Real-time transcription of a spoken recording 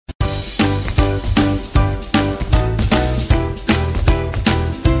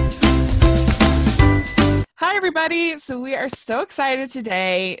everybody. So we are so excited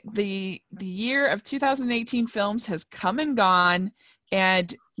today. The year of 2018 films has come and gone,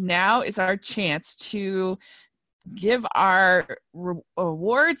 and now is our chance to give our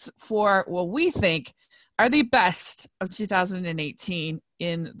awards for what we think are the best of 2018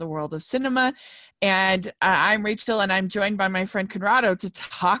 in the world of cinema. And I'm Rachel, and I'm joined by my friend Conrado to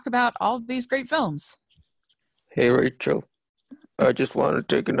talk about all of these great films. Hey, Rachel. I just want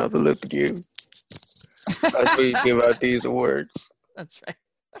to take another look at you as we give out these awards. That's right.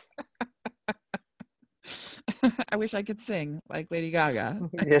 I wish I could sing like Lady Gaga.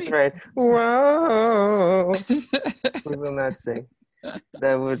 That's right. Whoa. We will not sing.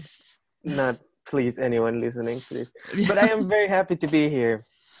 That would not please anyone listening to this. But I am very happy to be here.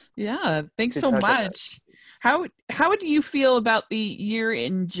 Yeah, thanks so much. How do you feel about the year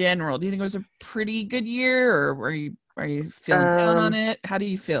in general? Do you think it was a pretty good year, or are you feeling down on it? How do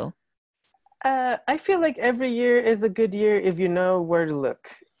you feel? I feel like every year is a good year if you know where to look.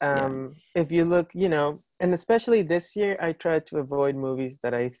 If you look, and especially this year, I tried to avoid movies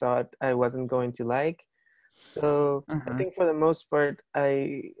that I thought I wasn't going to like. So I think for the most part,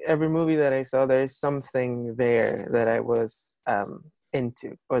 every movie that I saw, there is something there that I was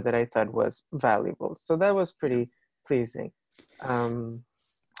into or that I thought was valuable. So that was pretty pleasing.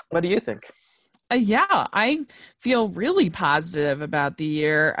 What do you think? Yeah, I feel really positive about the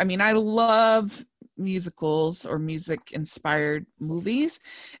year. I mean, I love musicals or music-inspired movies,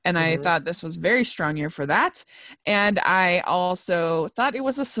 and I thought this was a very strong year for that. And I also thought it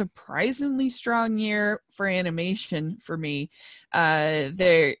was a surprisingly strong year for animation for me.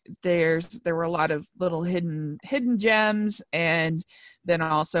 There were a lot of little hidden gems, and then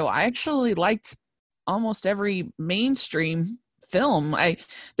also I actually liked almost every mainstream film.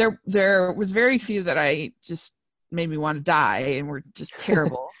 There was very few that I just made me want to die and were just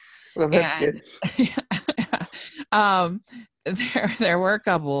terrible. Well, that's good. There were a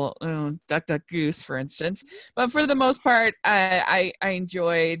couple, Duck Duck Goose, for instance, but for the most part, I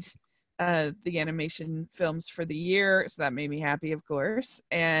enjoyed the animation films for the year, so that made me happy, of course.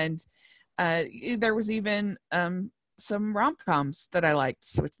 And there was even some rom-coms that I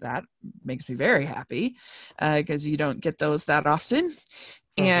liked, which that makes me very happy because you don't get those that often.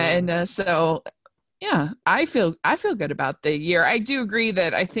 And so yeah, I feel good about the year. I do agree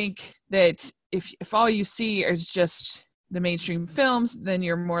that I think that if all you see is just the mainstream films, then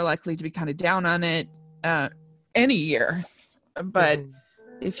you're more likely to be kind of down on it any year. But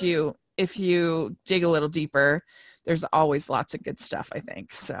if you dig a little deeper, there's always lots of good stuff, I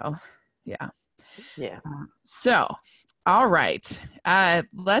think. So yeah. So all right,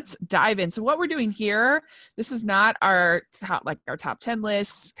 let's dive in. So what we're doing here, this is not our top 10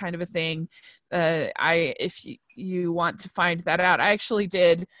 list kind of a thing. If you want to find that out, I actually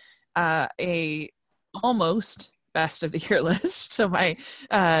did a almost best of the year list. So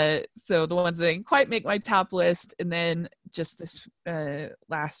so the ones that didn't quite make my top list, and then just this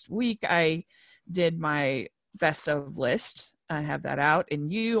last week I did my best of list. I have that out, and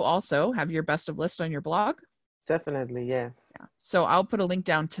you also have your best of list on your blog. Definitely, yeah. So I'll put a link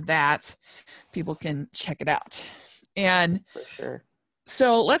down to that. People can check it out. And for sure.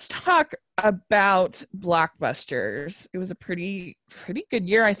 So let's talk about blockbusters. It was a pretty good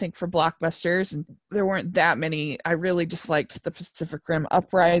year, I think, for blockbusters, and there weren't that many. I really disliked the Pacific Rim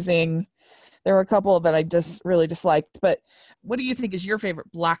Uprising. There were a couple that I just really disliked. But what do you think is your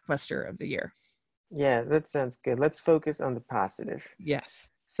favorite blockbuster of the year? Yeah, that sounds good. Let's focus on the positive. Yes.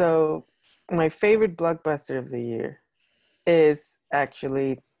 So my favorite blockbuster of the year is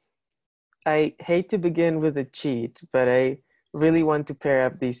actually, I hate to begin with a cheat, but I really want to pair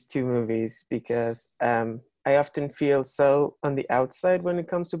up these two movies because I often feel so on the outside when it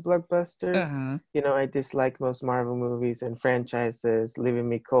comes to blockbusters. I dislike most Marvel movies and franchises, leaving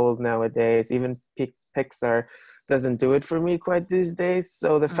me cold nowadays. Even Pixar doesn't do it for me quite these days.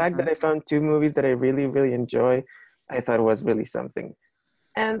 So the fact that I found two movies that I really, really enjoy, I thought was really something.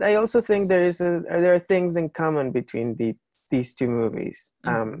 And I also think there are things in common between these two movies.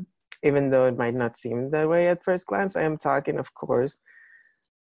 Even though it might not seem that way at first glance, I am talking, of course,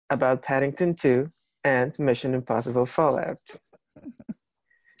 about Paddington 2 and Mission Impossible Fallout.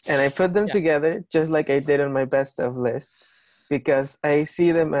 And I put them together just like I did on my best of list because I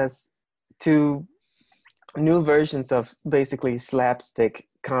see them as two new versions of basically slapstick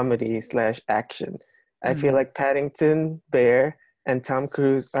comedy / action. I feel like Paddington Bear and Tom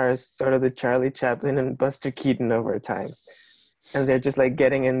Cruise are sort of the Charlie Chaplin and Buster Keaton over times. And they're just like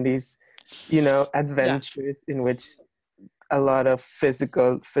getting in these, adventures in which a lot of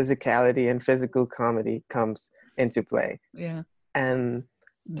physicality and physical comedy comes into play. Yeah. And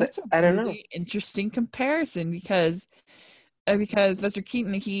That's a I don't know. really interesting comparison because Buster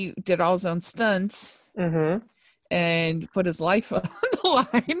Keaton, he did all his own stunts Mm-hmm. and put his life on the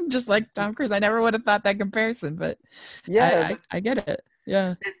line, just like Tom Cruise. I never would have thought that comparison, but Yeah, I get it.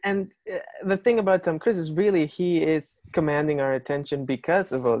 Yeah. and the thing about Tom Cruise is really he is commanding our attention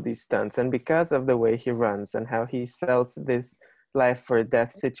because of all these stunts and because of the way he runs and how he sells this life or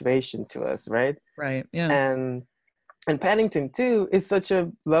death situation to us, right? Right. Yeah. And Paddington too is such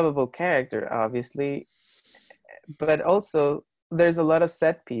a lovable character, obviously, but also there's a lot of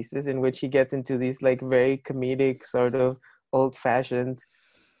set pieces in which he gets into these like very comedic sort of old-fashioned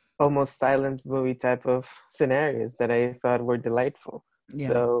almost silent movie type of scenarios that I thought were delightful. Yeah.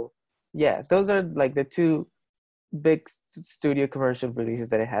 So yeah, those are like the two big studio commercial releases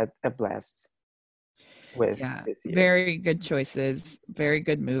that I had a blast with Yeah. this year. Very good choices. Very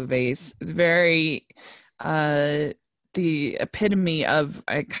good movies. Very the epitome of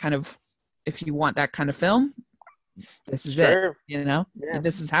a kind of, if you want that kind of film, this is it. Sure. You know, Yeah.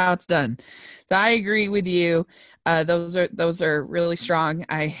 this is how it's done. So I agree with you. Those are really strong.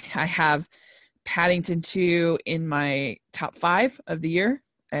 I have Paddington 2 in my top 5 of the year.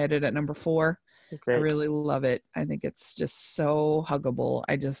 I had it at number 4. I Great. really love it. I think it's just so huggable.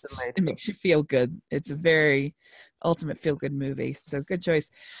 It Delightful. makes you feel good. It's a very ultimate feel good movie. So good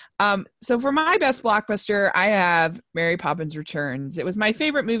choice. So for my best blockbuster, I have Mary Poppins Returns. It was my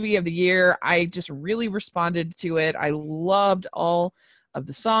favorite movie of the year. I just really responded to it. I loved all of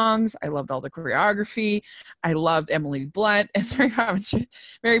the songs. I loved all the choreography. I loved Emily Blunt as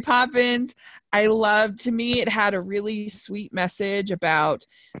Mary Poppins. To me, it had a really sweet message about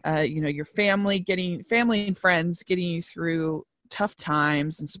your family and friends getting you through tough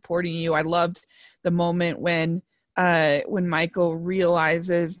times and supporting you. I loved the moment when Michael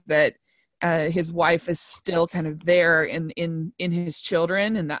realizes that his wife is still kind of there in his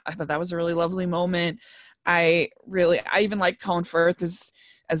children, and I thought that was a really lovely moment. I even like Colin Firth as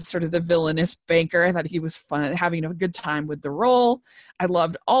sort of the villainous banker. I thought he was fun, having a good time with the role. I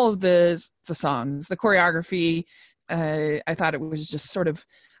loved all of the songs, the choreography. I thought it was just sort of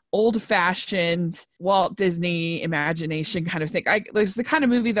old-fashioned Walt Disney imagination kind of thing. It was the kind of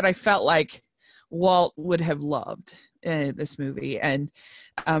movie that I felt like Walt would have loved. This movie, and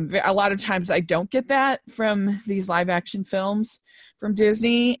a lot of times I don't get that from these live-action films from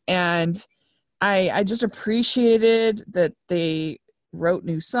Disney, and I just appreciated that they wrote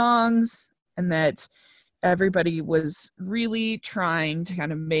new songs and that everybody was really trying to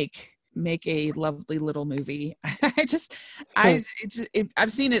kind of make a lovely little movie. I've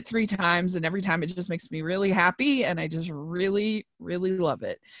seen it 3 times, and every time it just makes me really happy, and I just really, really love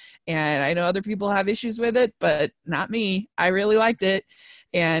it. And I know other people have issues with it, but not me. I really liked it,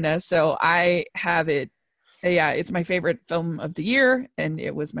 and so I have it. Yeah, it's my favorite film of the year, and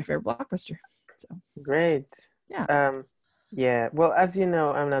it was my favorite blockbuster. So Great. yeah. Yeah. Well, as you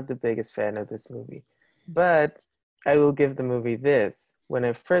know, I'm not the biggest fan of this movie, but I will give the movie this. When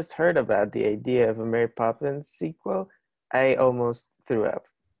I first heard about the idea of a Mary Poppins sequel, I almost threw up.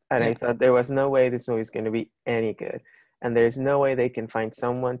 And I thought there was no way this movie is going to be any good. And there's no way they can find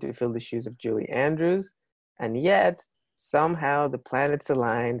someone to fill the shoes of Julie Andrews. And yet, somehow the planets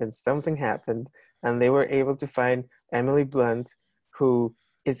aligned and something happened, and they were able to find Emily Blunt, who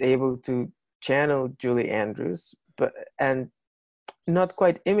is able to channel Julie Andrews, and not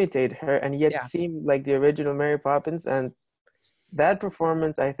quite imitate her, and yet seem like the original Mary Poppins. And that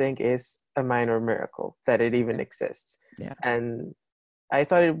performance, I think, is a minor miracle that it even exists. Yeah. And I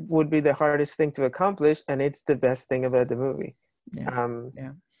thought it would be the hardest thing to accomplish, and it's the best thing about the movie.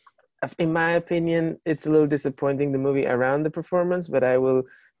 In my opinion, it's a little disappointing, the movie around the performance, but I will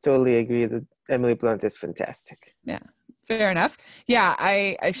totally agree that Emily Blunt is fantastic. Yeah. Fair enough.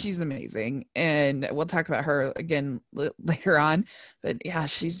 Yeah, she's amazing, and we'll talk about her again later on. But yeah,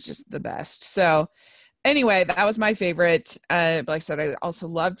 she's just the best. So anyway, that was my favorite. But like I said, I also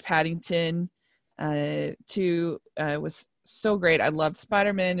loved Paddington. 2 was so great. I loved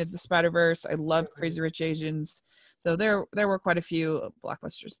Spider-Man and the Spider-Verse. I loved Crazy Rich Asians. So there were quite a few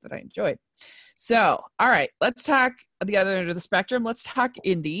blockbusters that I enjoyed. So all right, let's talk the other end of the spectrum. Let's talk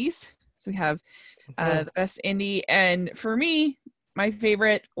indies. So we have the best indie, and for me, my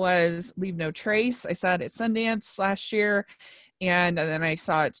favorite was Leave No Trace. I saw it at Sundance last year, and then I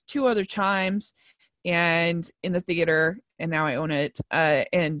saw it 2 other times, and in the theater, and now I own it.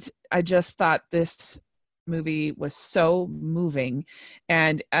 And I just thought this movie was so moving,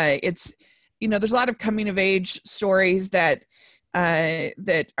 and it's there's a lot of coming of age stories that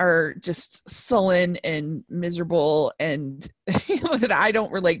are just sullen and miserable, and that I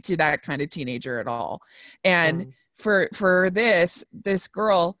don't relate to that kind of teenager at all. And for this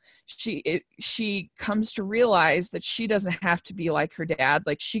girl, she comes to realize that she doesn't have to be like her dad.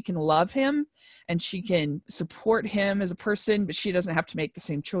 Like, she can love him and she can support him as a person, but she doesn't have to make the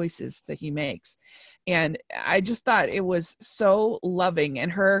same choices that he makes. And I just thought it was so loving,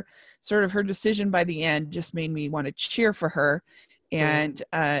 and her decision by the end just made me want to cheer for her. And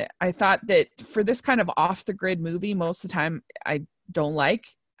I thought that for this kind of off the grid movie, most of the time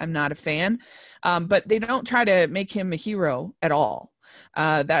I'm not a fan, but they don't try to make him a hero at all.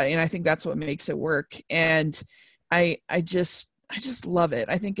 And I think that's what makes it work. And I just love it.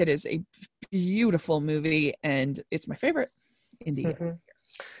 I think it is a beautiful movie, and it's my favorite indie. Mm-hmm.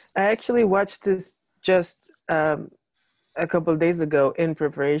 I actually watched this just a couple of days ago in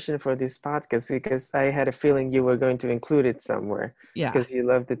preparation for this podcast, because I had a feeling you were going to include it somewhere. Yeah. Because you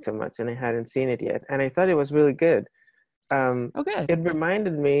loved it so much, and I hadn't seen it yet. And I thought it was really good. Okay. It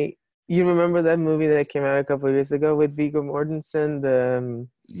reminded me, you remember that movie that came out a couple of years ago with Viggo Mortensen, the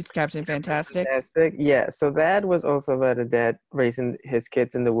Captain Fantastic? Yeah, so that was also about a dad raising his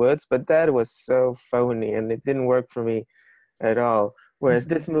kids in the woods, but that was so phony and it didn't work for me at all. Whereas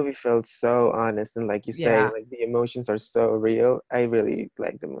this movie felt so honest, and like you say, like the emotions are so real. I really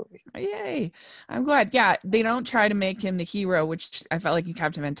like the movie. Yay. I'm glad. Yeah, they don't try to make him the hero, which I felt like in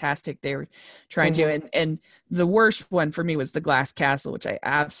Captain Fantastic they were trying to. And the worst one for me was The Glass Castle, which I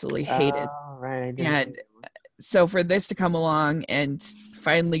absolutely hated. Oh, right. And so for this to come along and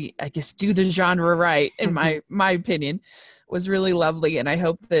finally, I guess, do the genre right, in my opinion, was really lovely. And I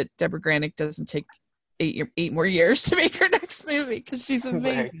hope that Deborah Granick doesn't take 8 more years to make her next movie, because she's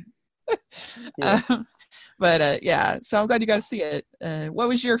amazing. But so I'm glad you got to see it. What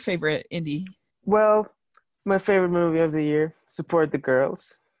was your favorite indie? Well, my favorite movie of the year, Support the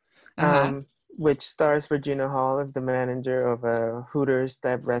Girls, which stars Regina Hall as the manager of a Hooters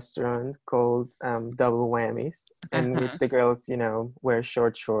type restaurant called Double Whammies, in which the girls, wear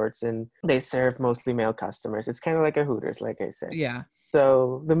short shorts and they serve mostly male customers. It's kind of like a Hooters, like I said. Yeah.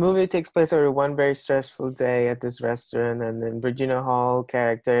 So the movie takes place over one very stressful day at this restaurant, and then Regina Hall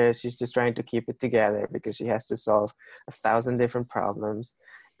character, she's just trying to keep it together because she has to solve 1,000 different problems.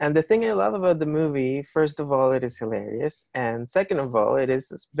 And the thing I love about the movie, first of all, it is hilarious, and second of all, it is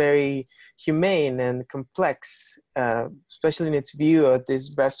very humane and complex, especially in its view of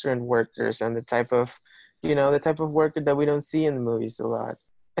these restaurant workers and the type of worker that we don't see in the movies a lot.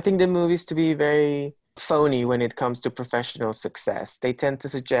 I think the movies to be very phony when it comes to professional success. They tend to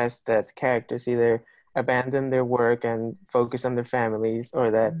suggest that characters either abandon their work and focus on their families,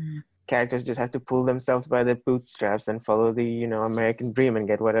 or that characters just have to pull themselves by their bootstraps and follow the American dream and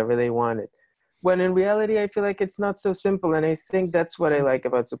get whatever they wanted. When in reality, I feel like it's not so simple, and I think that's what I like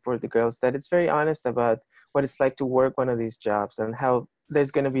about Support the Girls, that it's very honest about what it's like to work one of these jobs, and how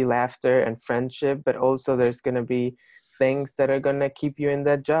there's going to be laughter and friendship, but also there's going to be things that are going to keep you in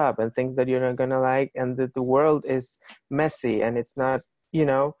that job and things that you're not going to like, and that the world is messy and it's not,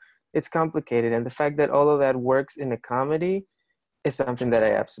 it's complicated. And the fact that all of that works in a comedy is something that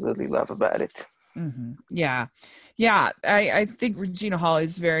I absolutely love about it. Yeah. I think Regina Hall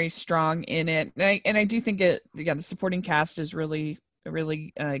is very strong in it, and I do think the supporting cast is really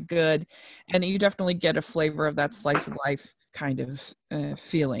good, and you definitely get a flavor of that slice of life kind of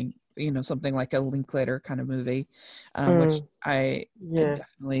feeling, something like a Linklater kind of movie, which I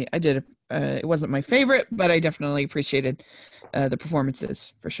did. It wasn't my favorite, but I definitely appreciated the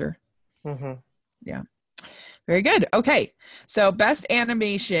performances for sure. Yeah. Very good. Okay. So best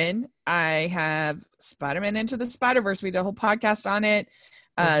animation, I have Spider-Man Into the Spider-Verse. We did a whole podcast on it.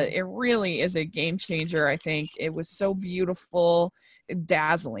 It really is a game changer. I think it was so beautiful,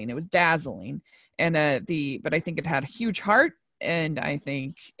 dazzling. It was dazzling. And but I think it had a huge heart, and I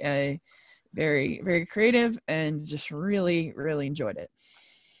think very, very creative, and just really, really enjoyed it.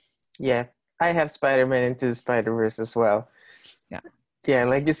 Yeah. I have Spider-Man Into the Spider-Verse as well. Yeah,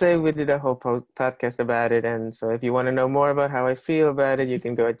 like you said, we did a whole podcast about it, and so if you want to know more about how I feel about it, you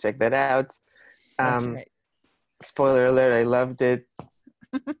can go and check that out. That's right. Spoiler alert, I loved it.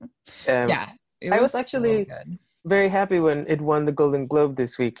 I was actually very happy when it won the Golden Globe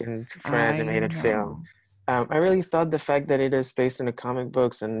this weekend for animated film. I really thought the fact that it is based on the comic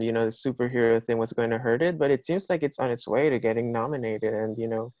books and, the superhero thing was going to hurt it, but it seems like it's on its way to getting nominated and,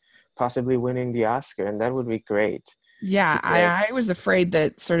 possibly winning the Oscar, and that would be great. Yeah, I was afraid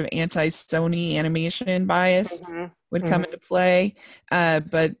that sort of anti-Sony animation bias would come into play,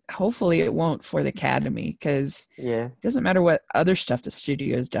 but hopefully it won't for the Academy, because it doesn't matter what other stuff the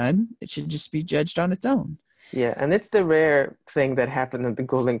studio has done. It should just be judged on its own. Yeah, and it's the rare thing that happened at the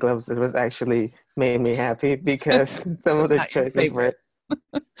Golden Globes that was actually made me happy, because some of the choices were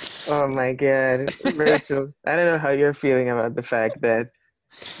Oh my God, Rachel, I don't know how you're feeling about the fact that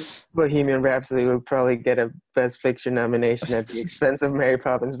Bohemian Rhapsody will probably get a Best Picture nomination at the expense of Mary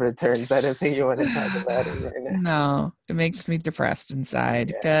Poppins Returns. I don't think you want to talk about it right now. No, it makes me depressed inside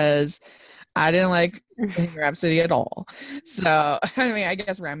because I didn't like Bohemian Rhapsody at all. So I mean, I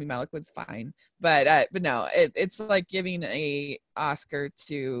guess Rami Malek was fine, but no, it's like giving a Oscar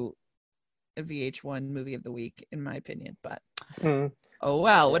to a VH1 movie of the week, in my opinion. But Mm, oh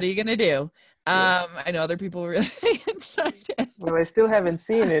well, what yeah, are you gonna do? yeah. I know other people really enjoyed it. Well, I still haven't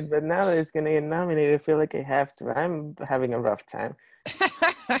seen it, but now that it's going to get nominated, I feel like I have to. I'm having a rough time.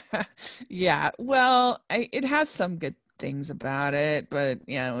 Yeah, well, it has some good things about it, but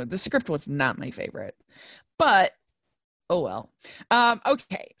the script was not my favorite. But oh well.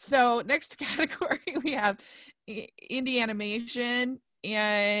 Okay, so next category we have indie animation,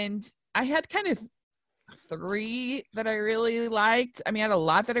 and I had kind of three that I really liked. I mean, I had a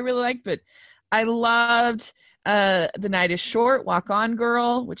lot that I really liked, but I loved The Night is Short, Walk On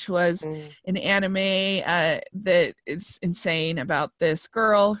Girl, which was Mm, an anime that is insane about this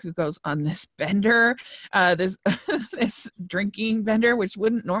girl who goes on this bender, this this drinking bender, which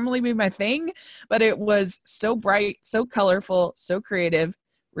wouldn't normally be my thing, but it was so bright, so colorful, so creative.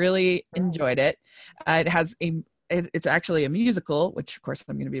 Really right. enjoyed it. It has it's actually a musical, which of course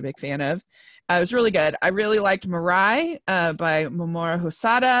I'm going to be a big fan of. It was really good. I really liked Mirai by Mamoru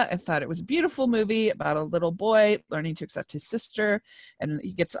Hosoda. I thought it was a beautiful movie about a little boy learning to accept his sister, and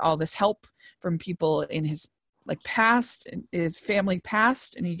he gets all this help from people in his past, and his family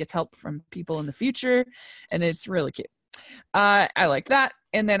past, and he gets help from people in the future, and it's really cute. I like that.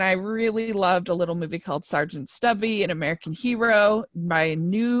 And then I really loved a little movie called Sergeant Stubby, an American Hero by a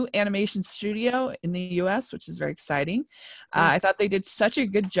new animation studio in the US, which is very exciting. Mm, I thought they did such a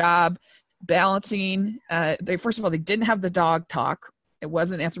good job balancing. They first of all, they didn't have the dog talk. It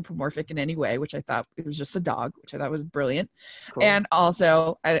wasn't anthropomorphic in any way, which I thought it was just a dog, which I thought was brilliant. cool. And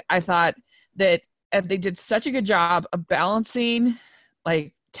also, I thought that they did such a good job of balancing,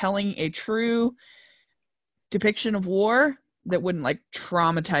 like telling a true depiction of war that wouldn't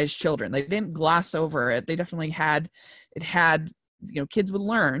traumatize children. They didn't gloss over it. They definitely had kids would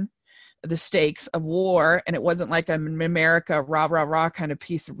learn the stakes of war, and it wasn't like an America rah rah rah kind of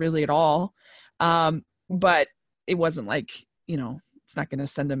piece really at all. But it wasn't like it's not going to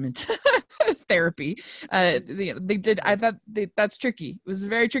send them into therapy. They did. I thought that's tricky. It was a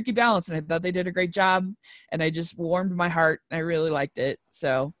very tricky balance, and I thought they did a great job. And I just warmed my heart. And I really liked it.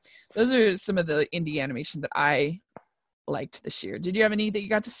 So those are some of the indie animation that I liked this year. Did you have any that you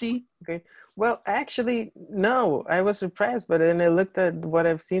got to see? Okay. Well, actually, no. I was surprised, but then I looked at what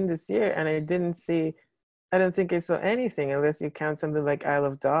I've seen this year, and I don't think I saw anything unless you count something like Isle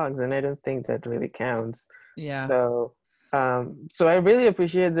of Dogs, and I don't think that really counts. Yeah. So I really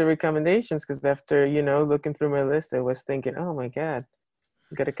appreciate the recommendations because after, looking through my list, I was thinking, oh my God,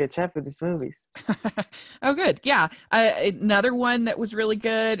 I gotta catch up with these movies. Oh, good. Yeah. Another one that was really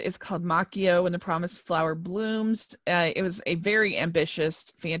good is called Makio When the Promised Flower Blooms. It was a very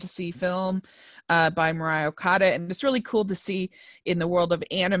ambitious fantasy film by Mariah Okada. And it's really cool to see in the world of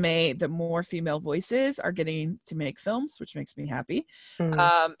anime that more female voices are getting to make films, which makes me happy.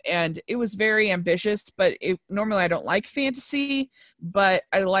 Mm, And it was very ambitious, but normally I don't like fantasy, but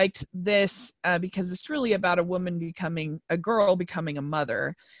I liked this because it's really about a girl becoming a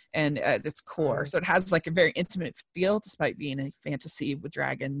mother, and at its core. mm. So it has like a very intimate feel despite being a fantasy with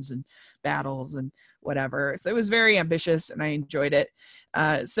dragons and battles and whatever. So it was very ambitious and I enjoyed it.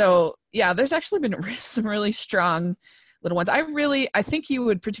 So yeah, there's actually been some really strong little ones. I think you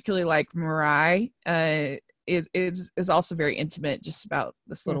would particularly like Mirai. It is also very intimate, just about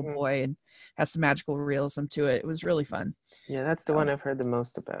this little Mhm. boy, and has some magical realism to it. It was really fun. Yeah, that's the So, one I've heard the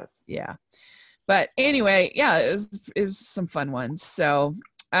most about. yeah. But anyway, yeah, it was some fun ones. So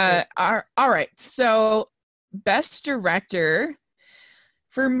Great. all right. So best director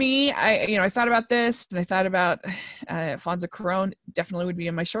for me, I thought about this, and I thought about Alfonso Cuarón definitely would be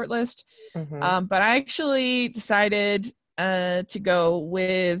in my short list. Mm-hmm. But I actually decided to go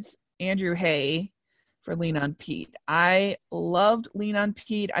with Andrew Hay for Lean on Pete. I loved Lean on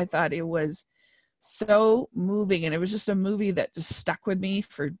Pete. I thought it was so moving, and it was just a movie that just stuck with me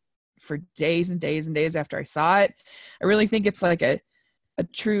for days and days and days after I saw it. I really think it's like a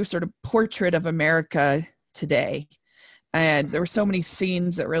true sort of portrait of America today. And there were so many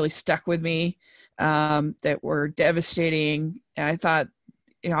scenes that really stuck with me that were devastating. And I thought,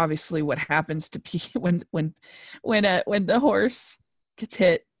 obviously, what happens to Pete when the horse gets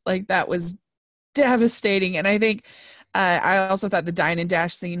hit, like that was devastating. And I think I also thought the dine and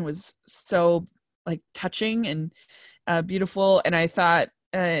dash scene was so like touching and beautiful. And I thought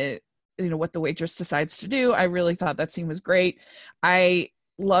what the waitress decides to do. I really thought that scene was great. I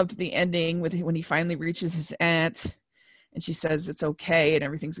loved the ending when he finally reaches his aunt and she says it's okay and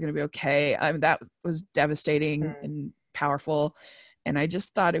everything's going to be okay. I mean, that was devastating and powerful. And I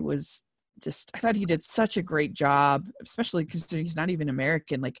just thought I thought he did such a great job, especially because he's not even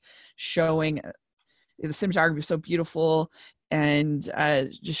American, like showing the cinematography was so beautiful and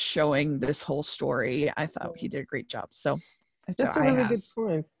just showing this whole story. I thought he did a great job. So that's a really good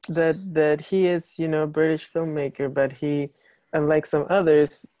point. That he is, British filmmaker, but he, unlike some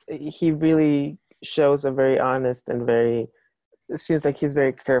others, he really shows a very honest and it seems like he's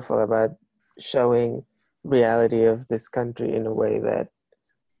very careful about showing reality of this country in a way that,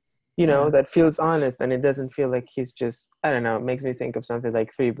 that feels honest, and it doesn't feel like he's just, I don't know, it makes me think of something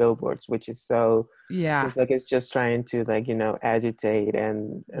like Three Billboards, which is so, it's like it's just trying to agitate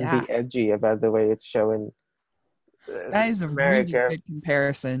and be edgy about the way it's showing that is a America. really good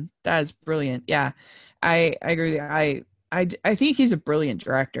comparison. That is brilliant. Yeah, I agree with you. I think he's a brilliant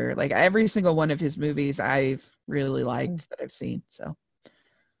director. Like every single one of his movies I've really liked that I've seen. So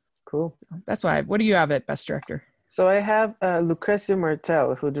cool. That's why. What do you have at Best Director? So I have Lucrecia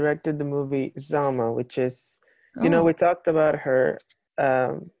Martel, who directed the movie Zama, which is, we talked about her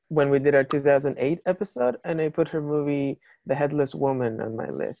when we did our 2008 episode, and I put her movie The Headless Woman on my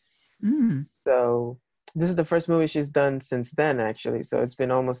list. So this is the first movie she's done since then, actually. So it's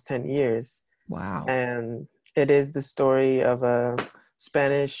been almost 10 years. Wow. And it is the story of a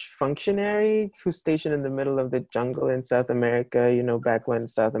Spanish functionary who's stationed in the middle of the jungle in South America, back when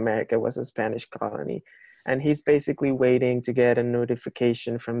South America was a Spanish colony. And he's basically waiting to get a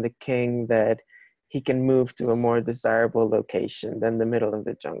notification from the king that he can move to a more desirable location than the middle of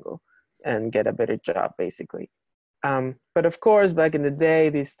the jungle and get a better job, basically. But of course, back in the day,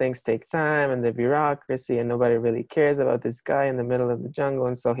 these things take time and the bureaucracy, and nobody really cares about this guy in the middle of the jungle.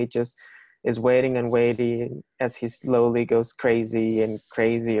 And so he just is waiting and waiting as he slowly goes crazy and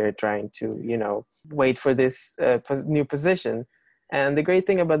crazier, trying to, wait for this new position. And the great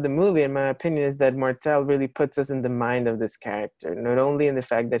thing about the movie, in my opinion, is that Martel really puts us in the mind of this character, not only in the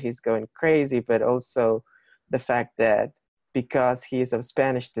fact that he's going crazy, but also the fact that because he is of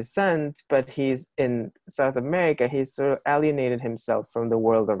Spanish descent, but he's in South America, he's sort of alienated himself from the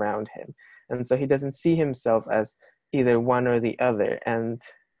world around him. And so he doesn't see himself as either one or the other. And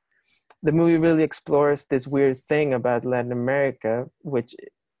the movie really explores this weird thing about Latin America, which,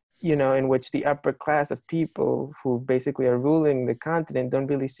 in which the upper class of people who basically are ruling the continent don't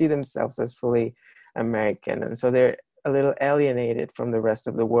really see themselves as fully American. And so they're a little alienated from the rest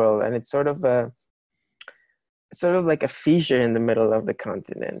of the world. And it's sort of like a fissure in the middle of the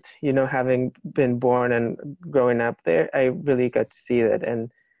continent. Having been born and growing up there, I really got to see that.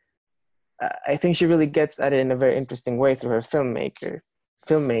 And I think she really gets at it in a very interesting way through her filmmaking.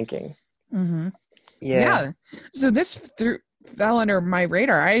 Mm-hmm. Yeah. So this fell under my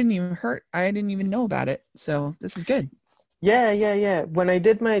radar. I didn't even know about it. So this is good. Yeah. When I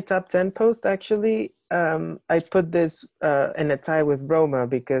did my top 10 post, actually, I put this in a tie with Roma,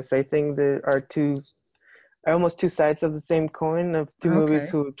 because I think there are almost two sides of the same coin of two movies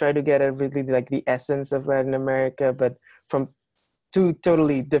who try to get at really like the essence of Latin America, but from two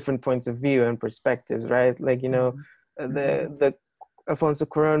totally different points of view and perspectives, right? Like, the Alfonso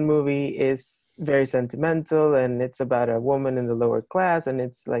Cuarón movie is very sentimental, and it's about a woman in the lower class, and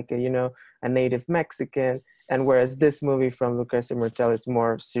it's like a native Mexican. And whereas this movie from Lucrecia Martel is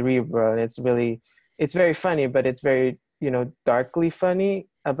more cerebral, and it's very funny, but it's very, darkly funny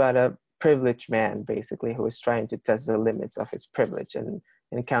about a privileged man, basically, who is trying to test the limits of his privilege and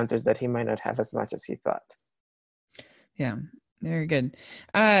encounters that he might not have as much as he thought. Yeah. Very good.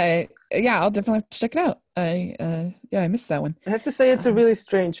 I'll definitely have to check it out. I missed that one. I have to say it's a really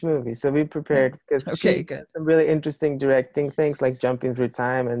strange movie, so be prepared, because she does some really interesting directing things, like jumping through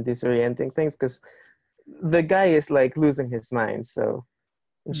time and disorienting things, because the guy is like losing his mind. So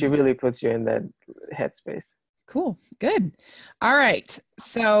she really puts you in that headspace. Cool. Good. All right.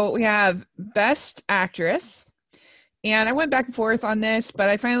 So we have Best Actress. And I went back and forth on this, but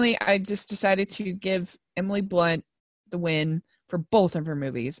I just decided to give Emily Blunt the win for both of her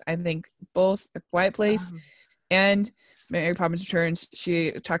movies. I think both A Quiet Place and Mary Poppins Returns,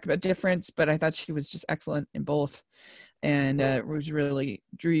 she talked about difference, but I thought she was just excellent in both. And was really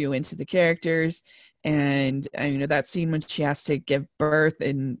drew you into the characters. And that scene when she has to give birth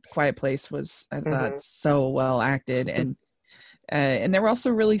in Quiet Place was, I thought, so well acted. And there were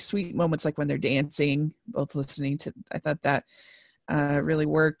also really sweet moments, like when they're dancing, both listening to, I thought that really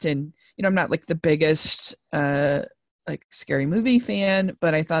worked. And, I'm not like the biggest like scary movie fan,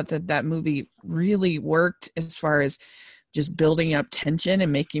 but I thought that movie really worked as far as just building up tension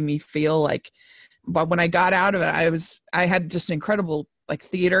and making me feel like, but when I got out of it, I had just an incredible like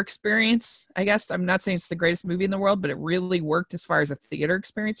theater experience. I guess I'm not saying it's the greatest movie in the world, but it really worked as far as a theater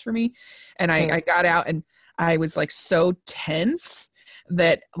experience for me. And I got out and I was like so tense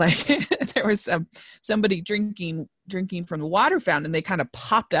that like there was somebody drinking from the water fountain, and they kind of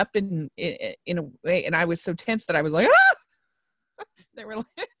popped up in a way, and I was so tense that I was like, ah! They were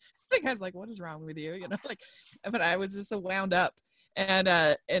like, the guy's like, what is wrong with you? You know, like, but I was just so wound up, and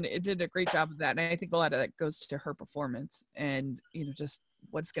it did a great job of that. And I think a lot of that goes to her performance, and you know, just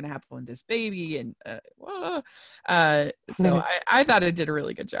what's going to happen with this baby, and so I thought it did a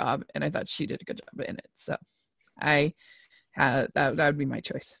really good job, and I thought she did a good job in it. So that would be my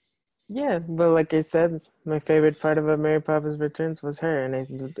choice. Yeah, but like I said, my favorite part about Mary Poppins Returns was her, and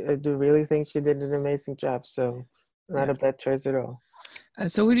I do really think she did an amazing job. So, not a bad choice at all.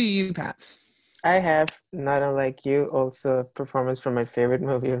 So who do you have? I have, not unlike you, also a performance from my favorite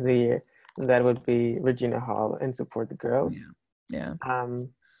movie of the year, and that would be Regina Hall in Support the Girls. Yeah.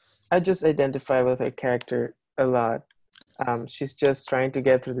 I just identify with her character a lot. She's just trying to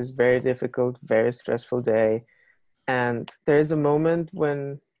get through this very difficult, very stressful day. And there is a moment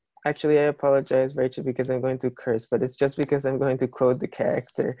when, actually, I apologize, Rachel, because I'm going to curse, but it's just because I'm going to quote the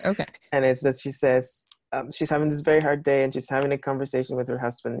character. Okay. And it's that she says, she's having this very hard day and she's having a conversation with her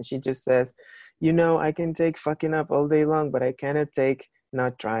husband. And she just says, you know, I can take fucking up all day long, but I cannot take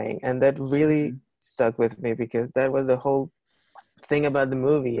not trying. And that really stuck with me, because that was the whole thing about the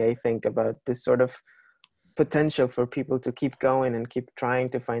movie, I think, about this sort of potential for people to keep going and keep trying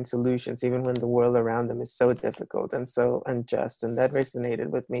to find solutions, even when the world around them is so difficult and so unjust. And that resonated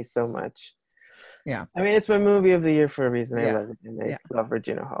with me so much. Yeah. I mean, it's my movie of the year for a reason. I Yeah. love it. And I love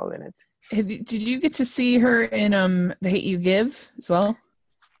Regina Hall in it. Did you get to see her in The Hate You Give as well?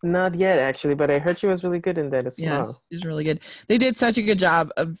 Not yet, actually, but I heard she was really good in that as well. She's really good. They did such a good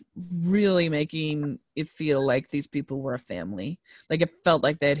job of really making it feel like these people were a family. Like it felt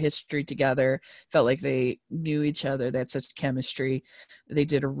like they had history together, felt like they knew each other. They had such chemistry. They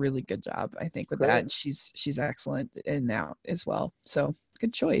did a really good job, I think, with that. And she's excellent in that as well. So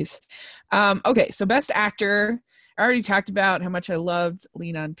good choice. Okay, so Best Actor. I already talked about how much I loved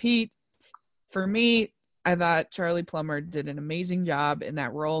Lean on Pete. For me, I thought Charlie Plummer did an amazing job in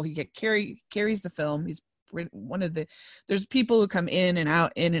that role. He carries the film. He's one of there's people who come in and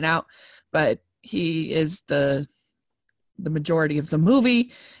out, but he is the majority of the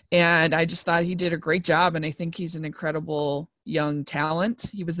movie. And I just thought he did a great job. And I think he's an incredible young talent.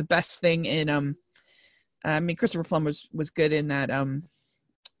 He was the best thing in, I mean, Christopher Plummer was good in that,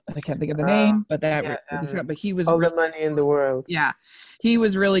 I can't think of the name, but but he was All the Money in the World. Yeah, he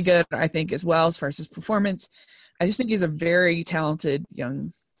was really good, I think, as well, as far as his performance. I just think he's a very talented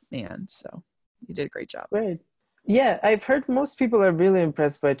young man, so he did a great job. Great. Yeah, I've heard most people are really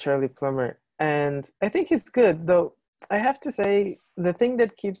impressed by Charlie Plummer, and I think he's good, though I have to say the thing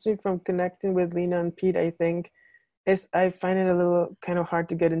that keeps me from connecting with Lena and Pete, I think, is I find it a little kind of hard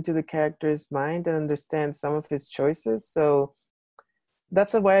to get into the character's mind and understand some of his choices, so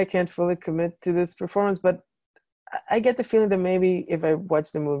that's why I can't fully commit to this performance, but I get the feeling that maybe if I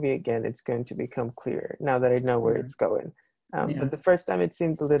watch the movie again, it's going to become clearer now that I know where it's going. But the first time it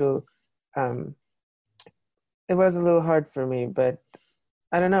seemed a little, it was a little hard for me, but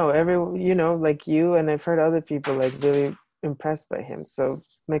I don't know, like you, and I've heard other people like really impressed by him. So it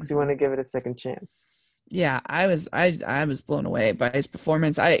makes me want to give it a second chance. Yeah, I was blown away by his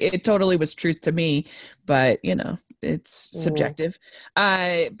performance. It totally was truth to me, but you know, it's subjective.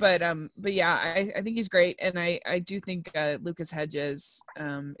 But yeah, I think he's great, and I do think Lucas Hedges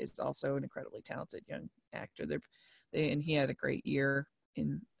is also an incredibly talented young actor. And he had a great year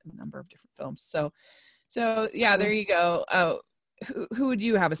in a number of different films. So yeah, there you go. Who would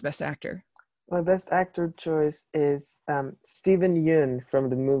you have as Best Actor? My Best Actor choice is Steven Yeun from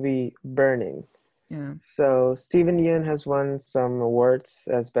the movie Burning. Yeah. So Steven Yeun has won some awards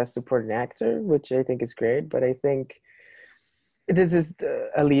as Best Supporting Actor, which I think is great, but I think this is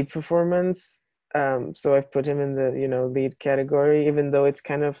a lead performance. So I've put him in the, lead category, even though it's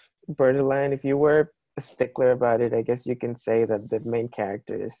kind of borderline. If you were a stickler about it, I guess you can say that the main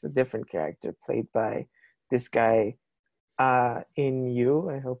character is a different character played by this guy in You.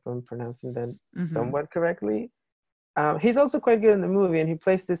 I hope I'm pronouncing that somewhat correctly. He's also quite good in the movie, and he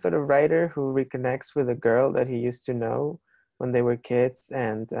plays this sort of writer who reconnects with a girl that he used to know when they were kids.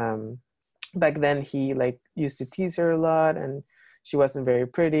 And back then he used to tease her a lot, and she wasn't very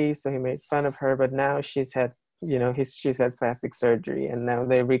pretty, so he made fun of her. But now she's had plastic surgery, and now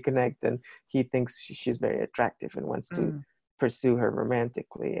they reconnect, and he thinks she's very attractive and wants to pursue her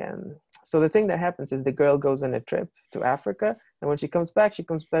romantically. And So the thing that happens is the girl goes on a trip to Africa, and when she comes back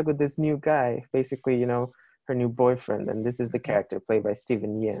with this new guy, basically, her new boyfriend. And this is the character played by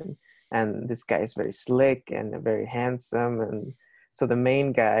Steven Yeun. And this guy is very slick and very handsome. And so the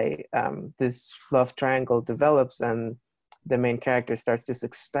main guy, this love triangle develops, and the main character starts to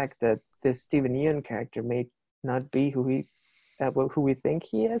suspect that this Steven Yeun character may not be who we think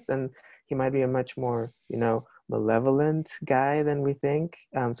he is, and he might be a much more, malevolent guy than we think.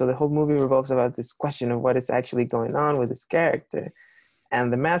 So the whole movie revolves about this question of what is actually going on with this character.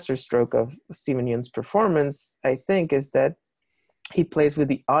 And the masterstroke of Steven Yeun's performance, I think, is that he plays with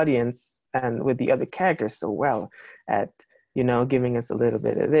the audience and with the other characters so well at, giving us a little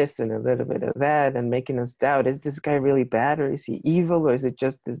bit of this and a little bit of that, and making us doubt, is this guy really bad, or is he evil, or is it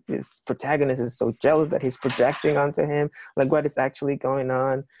just this protagonist is so jealous that he's projecting onto him? Like, what is actually going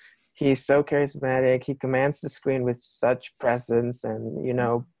on? He's so charismatic. He commands the screen with such presence, and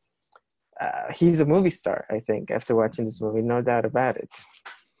he's a movie star, I think, after watching this movie, no doubt about it.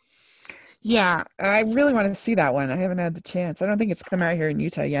 Yeah, I really want to see that one. I haven't had the chance. I don't think it's come out here in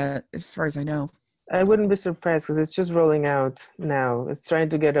Utah yet, as far as I know. I wouldn't be surprised because it's just rolling out now. It's trying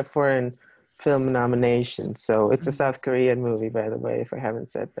to get a foreign film nomination. So it's a South Korean movie, by the way, if I haven't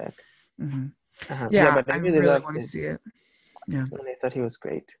said that. Mm-hmm. But I really want to see it. Yeah. And I thought he was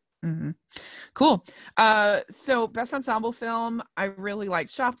great. Mm-hmm. Cool. So best ensemble film, I really like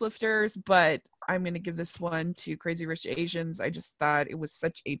Shoplifters, but I'm going to give this one to Crazy Rich Asians. I just thought it was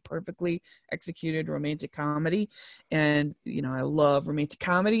such a perfectly executed romantic comedy, and I love romantic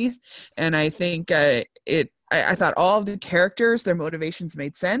comedies, and I think I thought all of the characters, their motivations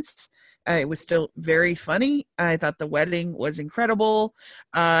made sense. It was still very funny. I thought the wedding was incredible.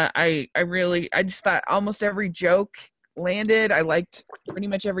 I just thought almost every joke landed. I liked pretty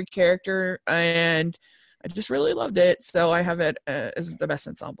much every character, and I just really loved it. So I have it as the best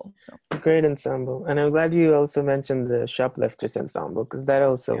ensemble. So great ensemble, and I'm glad you also mentioned the Shoplifters ensemble, because that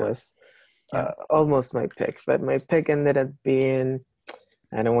also was almost my pick. But my pick ended up being,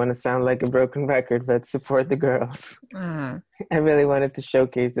 I don't want to sound like a broken record, but Support the Girls. I really wanted to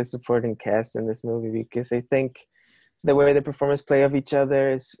showcase the supporting cast in this movie, because I think the way the performers play off each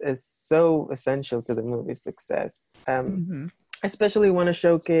other is so essential to the movie's success. I especially want to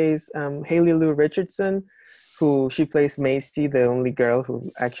showcase Haley Lou Richardson, who she plays Macy, the only girl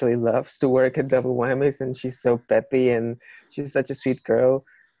who actually loves to work at Double Whammies, and she's so peppy and she's such a sweet girl,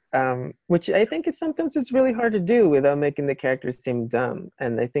 which I think sometimes it's really hard to do without making the characters seem dumb,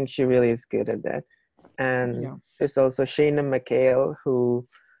 and I think she really is good at that. And there's also Shayna McHale, who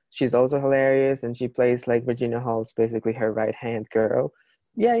she's also hilarious, and she plays like Virginia Hall's basically her right-hand girl.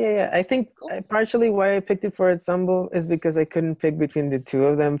 Yeah. I think partially why I picked it for ensemble is because I couldn't pick between the two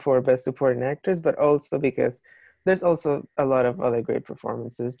of them for best supporting actors, but also because there's also a lot of other great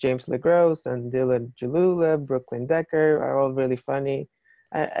performances. James LeGros and Dylan Jalula, Brooklyn Decker are all really funny.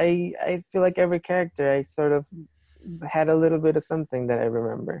 I feel like every character I sort of had a little bit of something that I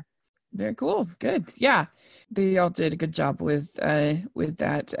remember. Very cool. Good. Yeah. They all did a good job with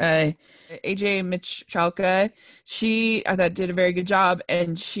that. AJ Michalka, I thought did a very good job,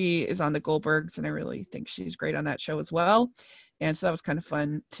 and she is on the Goldbergs, and I really think she's great on that show as well. And so that was kind of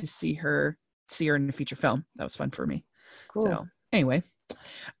fun to see her in a feature film. That was fun for me. Cool. So anyway.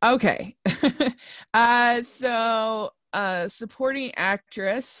 Okay. Supporting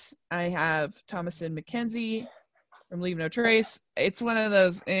actress, I have Thomasin McKenzie from Leave No Trace. It's one of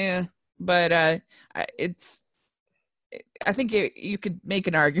those but I think you could make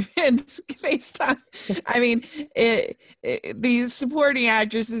an argument based on, I mean, the supporting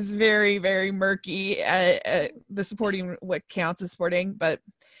actress is very, very murky, the supporting, what counts as supporting, but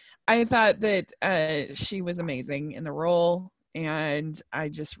I thought that she was amazing in the role, and I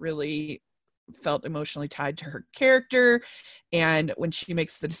just really felt emotionally tied to her character. And when she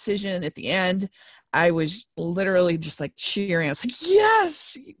makes the decision at the end, I was literally just like cheering. I was like,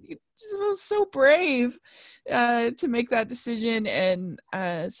 yes, you was so brave to make that decision. And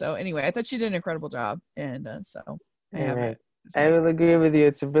so anyway, I thought she did an incredible job. And so I have it. I will agree with you.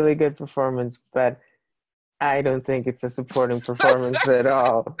 It's a really good performance, but I don't think it's a supporting performance at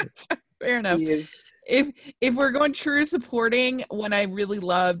all. Fair enough. If we're going true supporting, one I really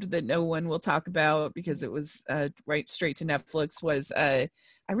loved that no one will talk about because it was right straight to Netflix was I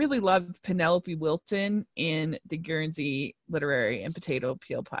really loved Penelope Wilton in the Guernsey Literary and Potato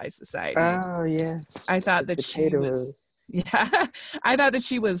Peel Pie Society. Oh yes. I thought that she was I thought that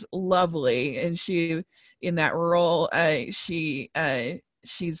she was lovely, and she in that role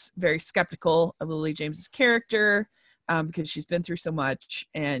she's very skeptical of Lily James's character. Because she's been through so much,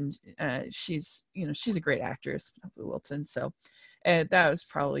 and she's a great actress, Penelope Wilton. So And that was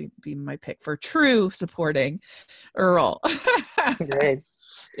probably be my pick for true supporting role. Great.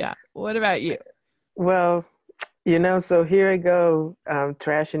 Yeah. What about you? Well, so here I go,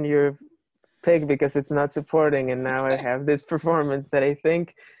 trashing your pick because it's not supporting, and now I have this performance that I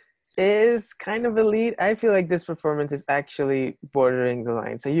think is kind of elite. I feel like this performance is actually bordering the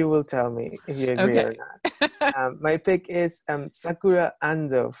line. So you will tell me if you agree Okay. or not. My pick is Sakura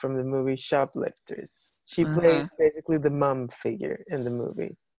Ando from the movie Shoplifters. She Uh-huh. plays basically the mom figure in the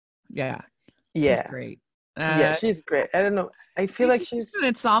movie. Yeah. She's Yeah, great. yeah, Uh, she's great. I don't know. I feel like it's she's an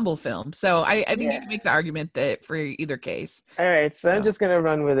ensemble film, so I think you yeah. can make the argument that for either case. All right, so I'm So. just gonna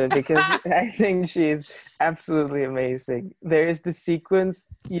run with it because I think she's absolutely amazing. There is the sequence,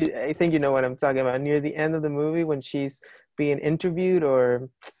 I think you know what I'm talking about, near the end of the movie when she's being interviewed or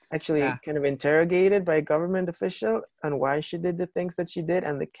Yeah. actually kind of interrogated by a government official on why she did the things that she did,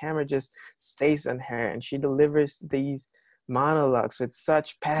 and the camera just stays on her, and she delivers these monologues with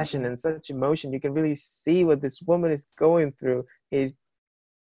such passion and such emotion. You can really see what this woman is going through.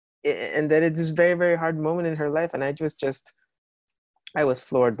 And that it's this very, very hard moment in her life, and I was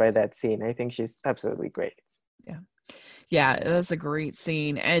floored by that scene. I think she's absolutely great. Yeah. Yeah, that's a great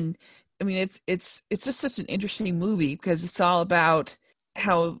scene. And I mean it's just such an interesting movie because it's all about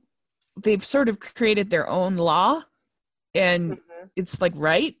how they've sort of created their own law, and Mhm. it's like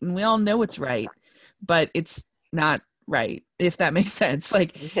right, and we all know it's right, but it's not right, if that makes sense.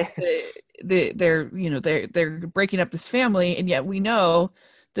 Like Yeah. they're breaking up this family, and yet we know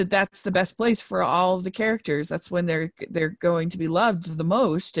that that's the best place for all of the characters. That's when they're going to be loved the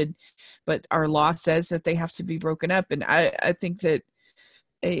most, and but our law says that they have to be broken up. And I think that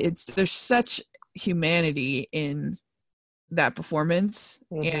it's there's such humanity in that performance,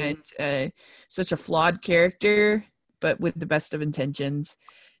 Hmm. and such a flawed character but with the best of intentions.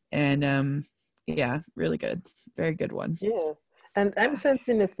 And yeah, really good, very good one. Yeah. And I'm Yeah.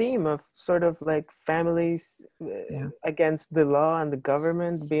 sensing a theme of sort of like families Yeah. against the law and the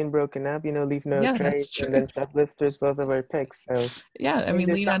government being broken up, Leave No Yeah, that's Trace and true. then Shoplifters, both of our picks. So Yeah, I I think mean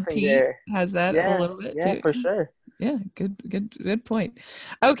there's Lean on something Pete there. has that a Yeah, little bit yeah, too. for sure. Yeah, good point.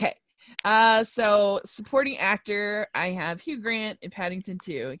 Okay. So supporting actor, I have Hugh Grant in Paddington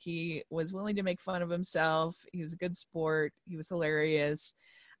 2. He was willing to make fun of himself. He was a good sport. He was hilarious.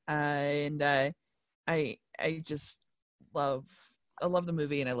 And I just love I love the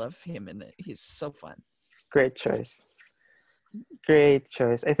movie, and I love him in it. He's so fun. Great choice. Great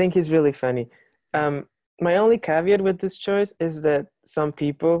choice. I think he's really funny. Yeah. Um, my only caveat with this choice is that some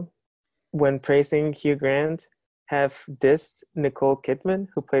people, when praising Hugh Grant, have dissed Nicole Kidman,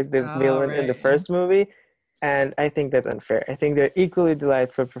 who plays the Oh, villain in the right. Yeah. first movie, and I think that's unfair. I think they're equally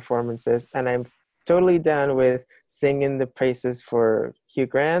delightful performances, and I'm totally down with singing the praises for Hugh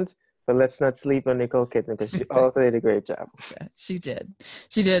Grant, but let's not sleep on Nicole Kidman because she also did a great job. Yeah, she did.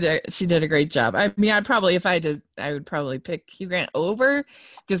 She did a great job. I mean, I'd probably if I did, I would probably pick Hugh Grant over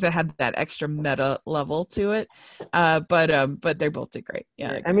because it had that extra meta level to it. But they both did great. Yeah,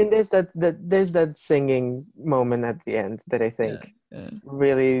 I Yeah, I agree. mean, there's that singing moment at the end that I Yeah, think yeah.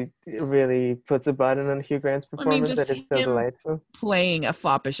 really really puts a button on Hugh Grant's I mean, performance, that just it's so him delightful. playing a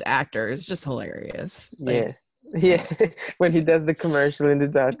foppish actor is just hilarious. Yeah, Like, yeah. yeah, When he does the commercial in the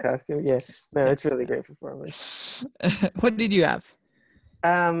dog costume, yeah. No, yeah. it's really great performance. What did you have?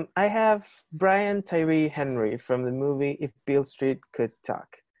 I have Brian Tyree Henry from the movie If Beale Street Could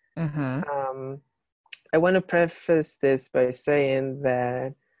Talk. Uh-huh. Um, I want to preface this by saying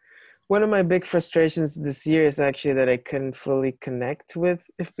that one of my big frustrations this year is actually that I couldn't fully connect with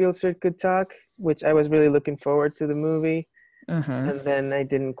If Beale Street Could Talk, which I was really looking forward to the movie, Uh-huh. and then I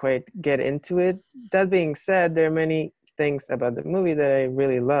didn't quite get into it. That being said, there are many things about the movie that I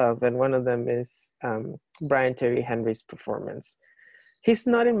really love, and one of them is Brian Terry Henry's performance. He's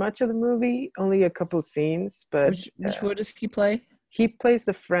not in much of the movie, only a couple scenes, but Which one does he play? he plays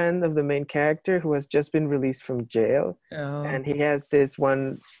the friend of the main character who has just been released from jail. Oh. And he has this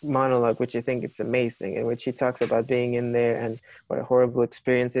one monologue, which I think it's amazing, in which he talks about being in there and what a horrible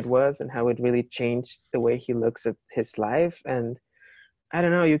experience it was and how it really changed the way he looks at his life. And I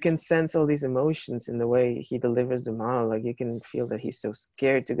don't know, you can sense all these emotions in the way he delivers the monologue. You can feel that he's so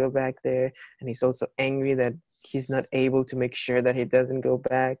scared to go back there. And he's also angry that he's not able to make sure that he doesn't go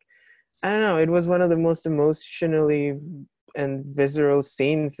back. I don't know. It was one of the most emotionally and visceral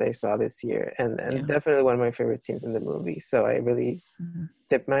scenes I saw this year, and Yeah. definitely one of my favorite scenes in the movie. So I really Mhm.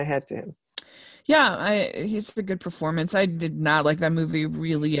 tip my hat to him. Yeah, he's a good performance. I did not like that movie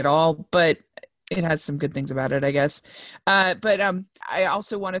really at all, but it has some good things about it, I guess. But I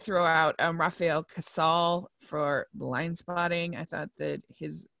also want to throw out Rafael Casal for Blind Spotting. I thought that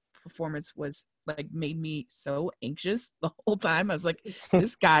his performance was like made me so anxious the whole time. I was like,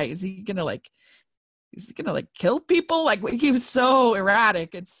 this guy, is he gonna like kill people? Like, he was so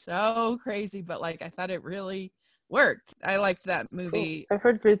erratic. It's so crazy, but like I thought it really worked. I liked that Cool. movie. I've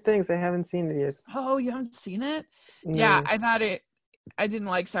heard great things. I haven't seen it yet. Oh, you haven't seen it? Yeah, No. I didn't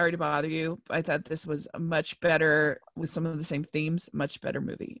like Sorry to Bother You. I thought this was a much better, with some of the same themes, much better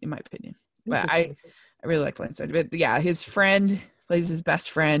movie in my opinion. But I really like Blind Side. But yeah, his friend plays his best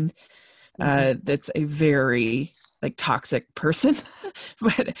friend. That's a very like toxic person.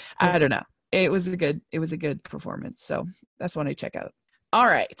 But I don't know. It was a good performance. So that's one I check out. All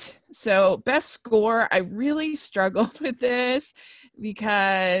right. So best score, I really struggled with this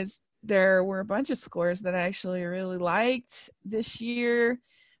because there were a bunch of scores that I actually really liked this year,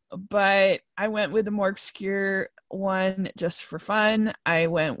 but I went with the more obscure one just for fun. I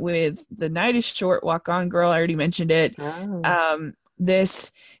went with The Night is Short, Walk On Girl. I already mentioned it.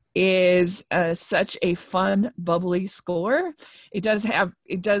 This is such a fun, bubbly score. It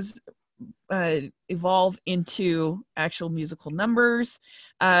does evolve into actual musical numbers.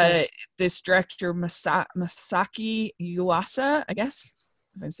 This director, Masaki Yuasa, I guess,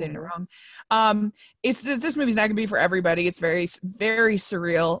 if I'm saying it wrong. This movie's not gonna be for everybody. It's very, very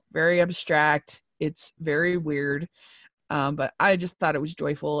surreal, very abstract. It's very weird. But I just thought it was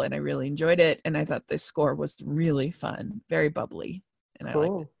joyful and I really enjoyed it. And I thought this score was really fun, very bubbly, and I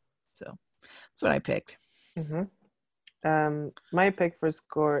liked it. So that's what I picked. My pick for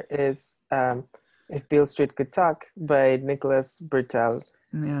score is If Beale Street Could Talk by Nicholas Bertel.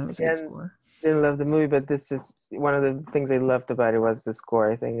 Yeah, it was a good score. Didn't love the movie, but this is one of the things I loved about it was the score.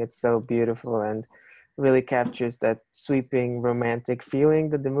 I think it's so beautiful and really captures that sweeping romantic feeling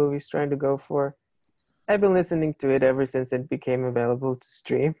that the movie's trying to go for. I've been listening to it ever since it became available to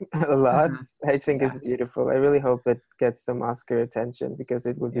stream a lot. I think it's beautiful. I really hope it gets some Oscar attention because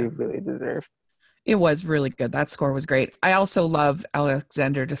it would be really deserved. It was really good. That score was great. I also love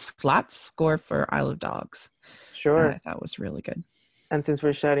Alexander Desplat's score for Isle of Dogs. Sure. I thought was really good. And since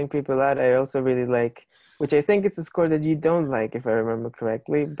we're shouting people out, I also really like, which I think it's a score that you don't like, if I remember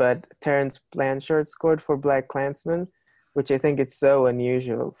correctly, but Terrence Blanchard scored for Black Klansman, which I think it's so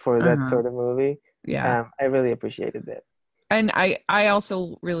unusual for that sort of movie. Yeah. I really appreciated that. And I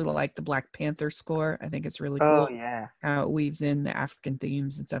also really like the Black Panther score. I think it's really cool. Oh, yeah. How it weaves in the African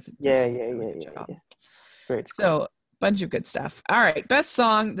themes and stuff. Yeah. Great. So, bunch of good stuff. All right. Best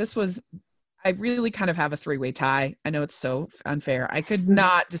song. I really kind of have a three-way tie. I know it's so unfair. I could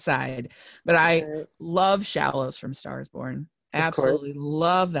not decide, but I love Shallows from Star Is Born. Absolutely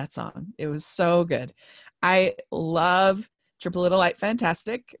love that song. It was so good. I love Triple Little Light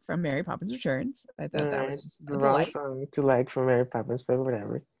Fantastic from Mary Poppins Returns. I thought that was just the wrong song to like from Mary Poppins, but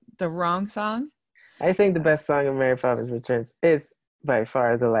whatever. The wrong song? I think the best song of Mary Poppins Returns is by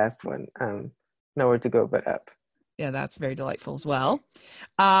far the last one. Nowhere to Go But Up. Yeah, that's very delightful as well.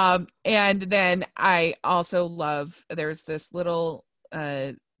 And then I also love, there's this the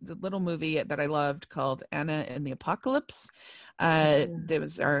little movie that I loved called Anna and the Apocalypse. It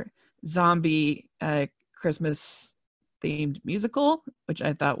was our zombie Christmas themed musical, which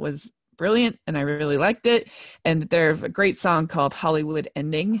I thought was brilliant and I really liked it. And there's a great song called Hollywood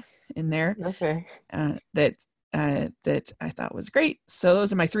Ending in there. That I thought was great. So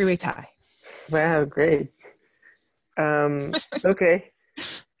those are my three-way tie. Wow, great. Okay.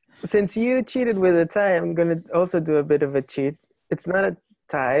 Since you cheated with a tie, I'm going to also do a bit of a cheat. It's not a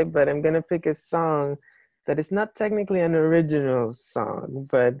tie, but I'm going to pick a song that is not technically an original song,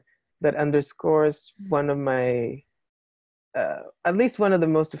 but that underscores one of my, at least one of the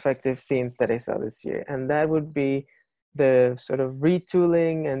most effective scenes that I saw this year. And that would be the sort of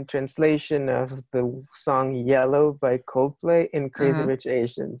retooling and translation of the song Yellow by Coldplay in Crazy Rich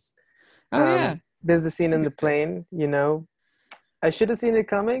Asians. There's a scene in the plane, I should have seen it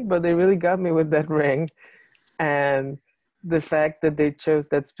coming, but they really got me with that ring. And the fact that they chose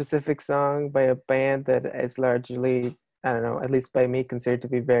that specific song by a band that is largely, I don't know, at least by me, considered to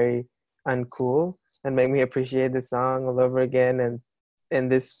be very uncool and make me appreciate the song all over again. And in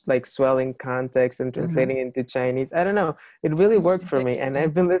this like swelling context and translating into Chinese, I don't know, it really worked for me. And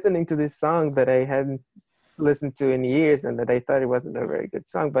I've been listening to this song that I hadn't listened to in years and that I thought it wasn't a very good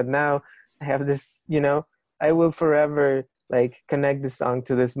song. But now I have this, I will forever like connect the song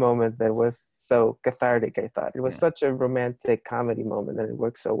to this moment that was so cathartic. I thought it was such a romantic comedy moment and it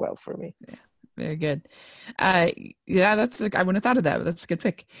worked so well for me. Yeah, very good. I wouldn't have thought of that, but that's a good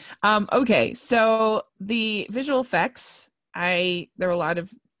pick. Okay, so the visual effects, there were a lot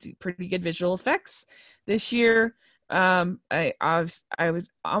of pretty good visual effects this year. I was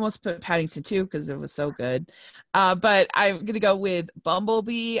almost put Paddington 2 because it was so good. But I'm gonna go with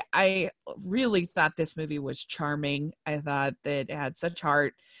Bumblebee. I really thought this movie was charming. I thought that it had such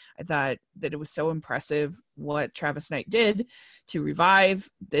heart. I thought that it was so impressive what Travis Knight did to revive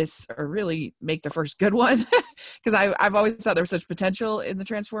this, or really make the first good one. Because I've always thought there was such potential in the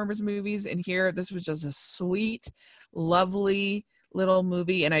Transformers movies, and here this was just a sweet, lovely little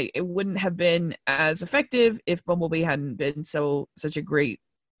movie, and it wouldn't have been as effective if Bumblebee hadn't been such a greatly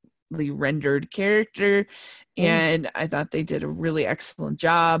rendered character. And I thought they did a really excellent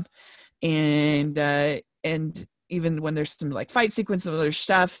job. And even when there's some like fight sequence and other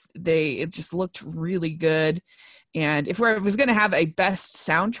stuff, it just looked really good. And if I was going to have a best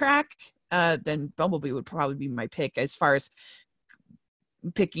soundtrack, then Bumblebee would probably be my pick as far as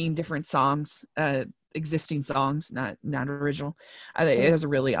picking different songs, existing songs, not original. I think it has a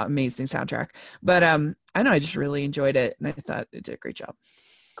really amazing soundtrack. But I know I just really enjoyed it, and I thought it did a great job.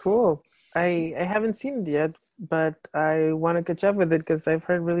 Cool. I haven't seen it yet, but I want to catch up with it because I've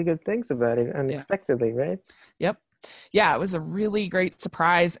heard really good things about it unexpectedly, right? Yep. Yeah, it was a really great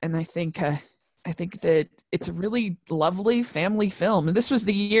surprise, and I think that it's a really lovely family film. And this was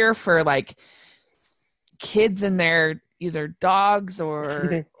the year for like kids and their either dogs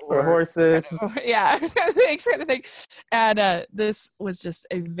or horses. Yeah, thanks, kind of thing. And this was just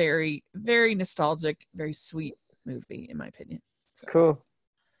a very, very nostalgic, very sweet movie, in my opinion. So.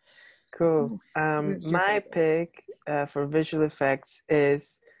 Cool. My pick for visual effects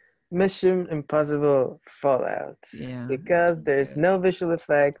is Mission Impossible Fallout. Yeah. Because there's no visual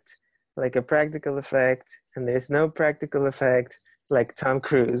effect like a practical effect, and there's no practical effect like Tom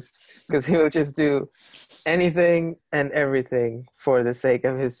Cruise, because he will just do anything and everything for the sake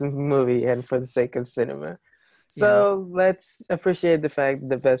of his movie and for the sake of cinema. So let's appreciate the fact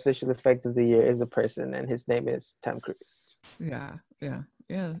the best visual effect of the year is a person, and his name is Tom Cruise. Yeah,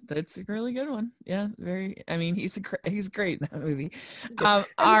 that's a really good one. Yeah, very. I mean, he's great in that movie. All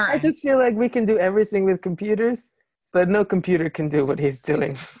right. I just feel like we can do everything with computers, but no computer can do what he's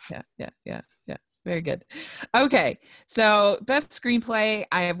doing. Yeah. Very good. Okay, so best screenplay.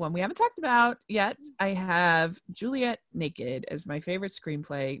 I have one we haven't talked about yet. I have Juliet Naked as my favorite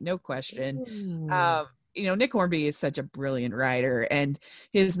screenplay, no question. Nick Hornby is such a brilliant writer, and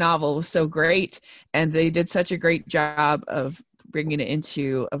his novel was so great, and they did such a great job of bringing it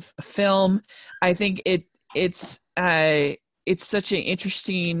into a film. I think it's such an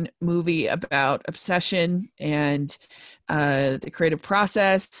interesting movie about obsession and the creative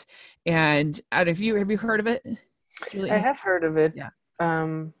process. And have you heard of it, Juliet? I have heard of it. Yeah.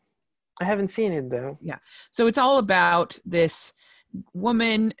 I haven't seen it though. Yeah. So it's all about this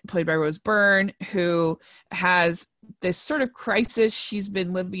woman played by Rose Byrne who has this sort of crisis. She's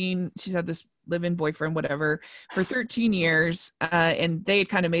had this live-in boyfriend, whatever, for 13 years. And they had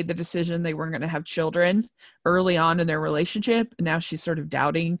kind of made the decision they weren't going to have children early on in their relationship. And now she's sort of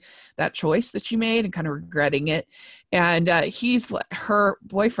doubting that choice that she made and kind of regretting it. And her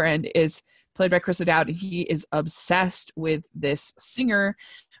boyfriend is played by Chris O'Dowd. And he is obsessed with this singer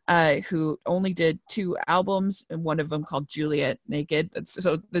who only did 2 albums, and one of them called Juliet Naked.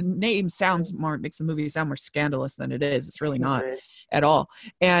 So the name makes the movie sound more scandalous than it is. It's really not at all.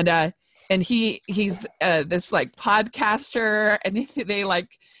 And he's this like podcaster, and they like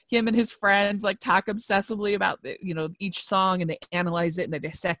him and his friends like talk obsessively about each song, and they analyze it and they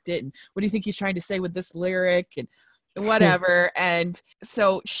dissect it. And what do you think he's trying to say with this lyric and whatever? And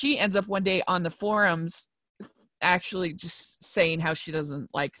so she ends up one day on the forums actually just saying how she doesn't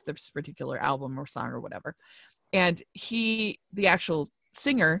like this particular album or song or whatever. And the actual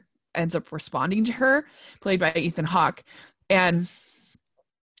singer, ends up responding to her, played by Ethan Hawke. And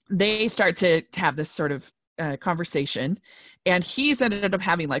they start to have this sort of conversation, and he's ended up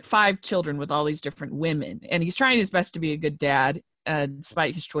having like 5 children with all these different women, and he's trying his best to be a good dad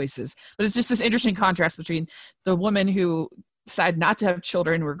despite his choices. But it's just this interesting contrast between the woman who decided not to have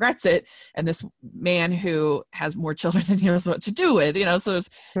children, regrets it, and this man who has more children than he knows what to do with, so it's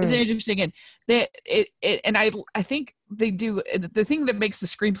interesting. And I think they do the thing that makes the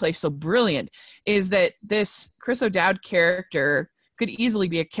screenplay so brilliant is that this Chris O'Dowd character could easily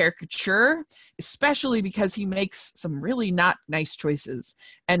be a caricature, especially because he makes some really not nice choices.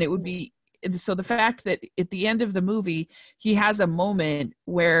 And it would be so the fact that at the end of the movie he has a moment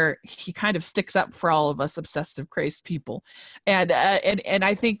where he kind of sticks up for all of us obsessive crazed people, and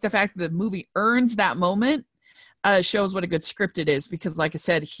I think the fact that the movie earns that moment shows what a good script it is, because like I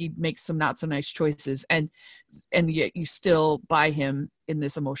said, he makes some not so nice choices, and yet you still buy him in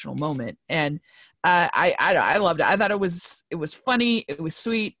this emotional moment. And I loved it. I thought it was funny, it was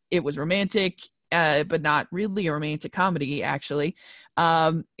sweet, it was romantic, but not really a romantic comedy, actually.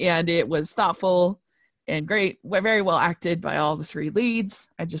 And it was thoughtful and great, very well acted by all the three leads.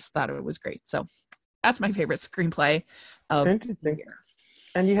 I just thought it was great. So that's my favorite screenplay of the Interesting. year.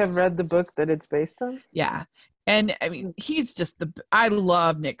 And you have read the book that it's based on? Yeah. And I mean, he's just I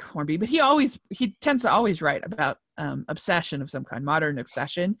love Nick Hornby, but he tends to always write about obsession of some kind, modern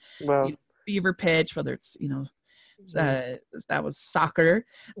obsession. Well, Fever Pitch, whether it's, that was soccer,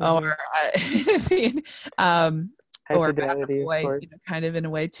 mm-hmm. or Fidelity, Boy, of course. kind of in a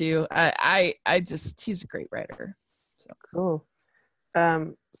way too. He's a great writer. So cool.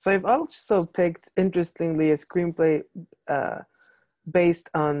 So I've also picked, interestingly, a screenplay based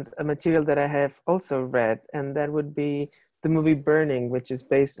on a material that I have also read, and that would be the movie Burning, which is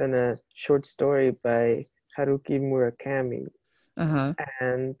based on a short story by Haruki Murakami. uh-huh.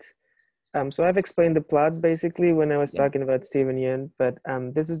 And so I've explained the plot basically when I was talking about Steven Yeun, but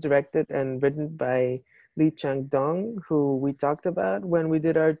this is directed and written by Lee Chang-dong, who we talked about when we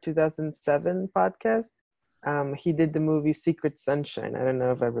did our 2007 podcast. He did the movie Secret Sunshine. I don't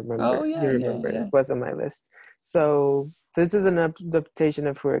know if I remember. Oh, yeah, you remember yeah. it was on my list. So this is an adaptation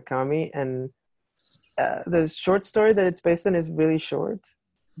of Murakami, and the short story that it's based on is really short,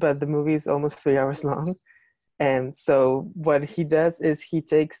 but the movie is almost 3 hours long. And so what he does is he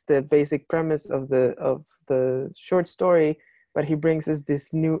takes the basic premise of the short story, but he brings us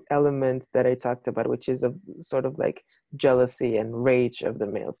this new element that I talked about, which is a sort of like jealousy and rage of the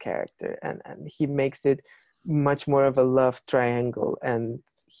male character, and he makes it much more of a love triangle. And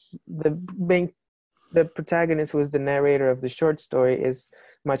the protagonist, who is the narrator of the short story, is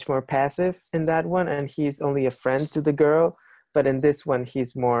much more passive in that one, and he's only a friend to the girl. But in this one,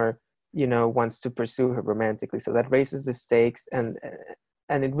 he's more, wants to pursue her romantically. So that raises the stakes, and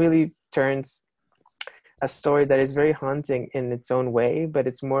it really turns a story that is very haunting in its own way, but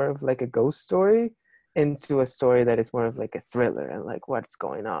it's more of like a ghost story, into a story that is more of like a thriller and like what's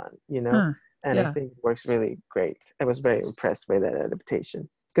going on, And I think it works really great. I was very impressed by that adaptation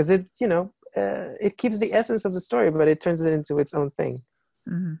because it keeps the essence of the story, but it turns it into its own thing.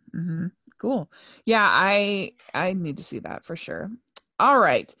 Mm-hmm, mm-hmm. Cool. Yeah, I need to see that for sure. All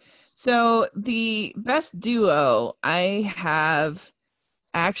right. So the best duo, I have,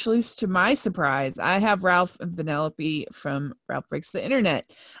 actually, to my surprise, I have Ralph and Vanellope from Ralph Breaks the Internet.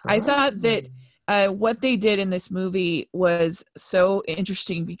 I thought that what they did in this movie was so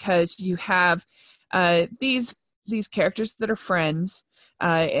interesting because you have these characters that are friends,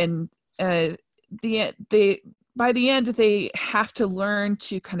 and by the end they have to learn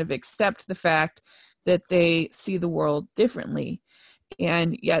to kind of accept the fact that they see the world differently,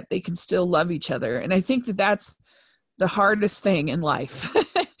 and yet they can still love each other. And I think that that's the hardest thing in life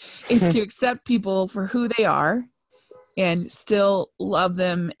is to accept people for who they are and still love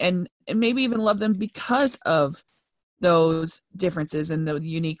them, and maybe even love them because of those differences and the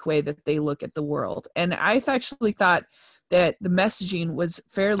unique way that they look at the world. And I actually thought that the messaging was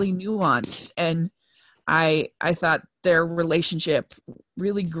fairly nuanced, and I thought their relationship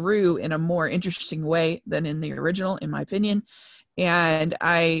really grew in a more interesting way than in the original, in my opinion. And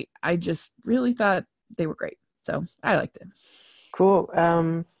I just really thought they were great. So I liked it. Cool.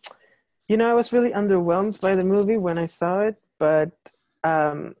 I was really underwhelmed by the movie when I saw it, but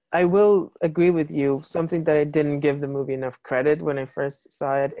I will agree with you. Something that I didn't give the movie enough credit when I first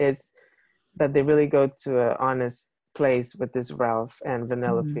saw it is that they really go to an honest place with this Ralph and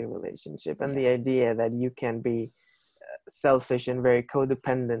Vanellope relationship, and the idea that you can be selfish and very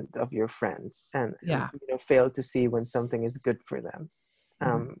codependent of your friends, and fail to see when something is good for them.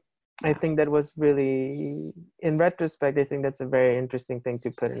 I think that was really, in retrospect, I think that's a very interesting thing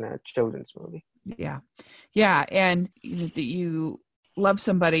to put in a children's movie. Yeah, and you love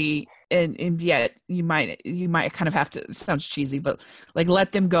somebody, and yet you might kind of have to, it sounds cheesy, but like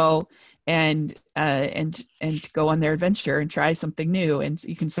let them go and go on their adventure and try something new, and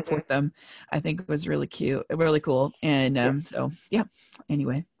you can support them. I think it was really cute, really cool. And so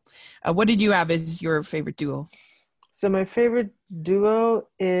anyway, what did you have as your favorite duo? So my favorite duo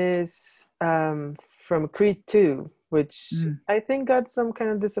is from Creed 2, which I think got some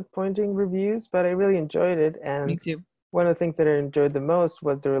kind of disappointing reviews, but I really enjoyed it. And me too. One of the things that I enjoyed the most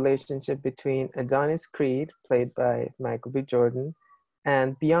was the relationship between Adonis Creed, played by Michael B. Jordan,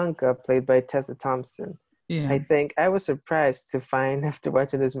 and Bianca, played by Tessa Thompson. I think I was surprised to find, after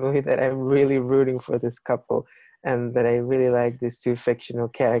watching this movie, that I'm really rooting for this couple, and that I really like these two fictional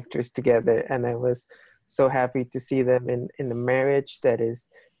characters together. And I was so happy to see them in a marriage that is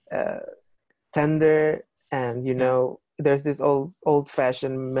tender, and there's this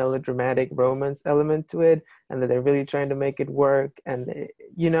old-fashioned melodramatic romance element to it, and that they're really trying to make it work. And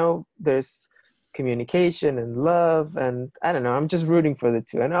there's communication and love, and I don't know, I'm just rooting for the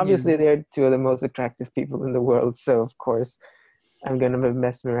two. And Yeah. obviously they're two of the most attractive people in the world, so of course I'm gonna be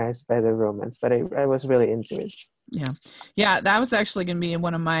mesmerized by their romance. But I was really into it. Yeah. Yeah, that was actually going to be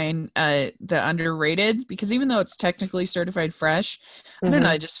one of mine, the underrated, because even though it's technically certified fresh, I don't know,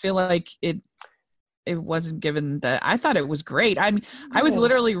 I just feel like it wasn't given the I thought it was great. I mean, I was Yeah.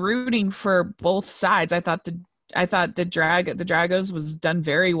 literally rooting for both sides. I thought the Dragos was done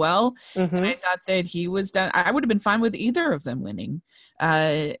very well, and I Mm-hmm. thought that he was done. I would have been fine with either of them winning,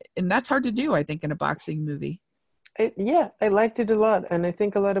 and that's hard to do, I think, in a boxing movie. Yeah, I liked it a lot, and I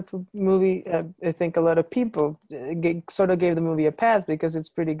think a lot of I think a lot of people sort of gave the movie a pass because it's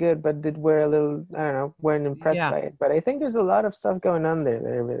pretty good, but did were a little, I don't know, weren't impressed Yeah, by it. But I think there's a lot of stuff going on there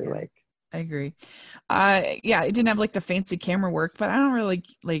that I really yeah, like. I agree. Yeah, it didn't have like the fancy camera work, but I don't really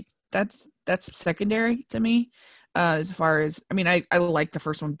like that's secondary to me. As far as I mean, I like the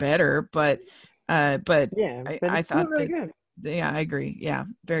first one better, but Yeah, but I it's still thought really that good. yeah, I agree. Yeah,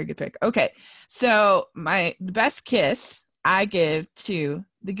 very good pick. Okay, so my the best kiss I give to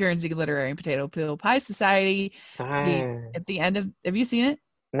the Guernsey Literary and Potato Peel Pie Society. The Ah, at the end of have you seen it?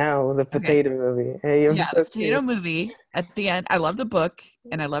 now the Okay. potato movie. Hey, I'm Yeah, the so potato serious. movie at the end. I love the book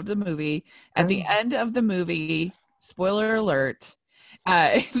and I love the movie. At the Ah. end of the movie, spoiler alert,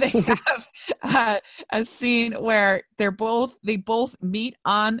 they have a scene where they both meet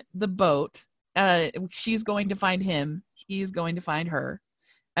on the boat. She's going to find him. He's going to find her,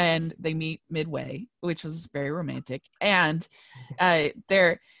 and they meet midway, which was very romantic. And uh,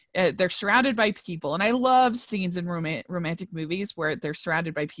 they're they're surrounded by people, and I love scenes in romantic movies where they're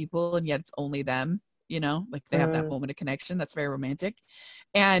surrounded by people, and yet it's only them. You know, like they have that Mm, moment of connection. That's very romantic.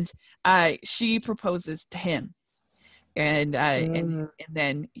 And she proposes to him, and mm.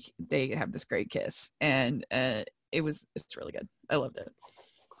 then they have this great kiss, and it's really good. I loved it.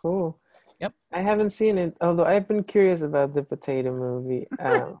 Cool. Yep. I haven't seen it, although I've been curious about the potato movie.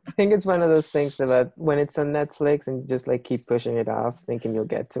 I think it's one of those things about when it's on Netflix and you just like keep pushing it off, thinking you'll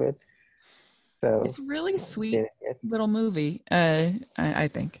get to it. It's So, a really sweet didn't yet. little movie. I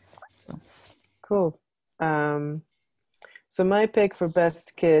think so. Cool. Um, so my pick for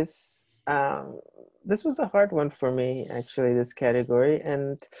best kiss, this was a hard one for me, actually, this category,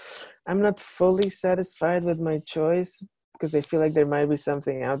 and I'm not fully satisfied with my choice because I feel like there might be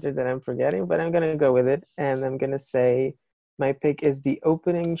something out there that I'm forgetting, but I'm gonna go with it, and I'm gonna say my pick is the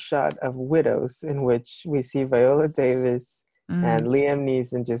opening shot of Widows, in which we see Viola Davis and Mm. Liam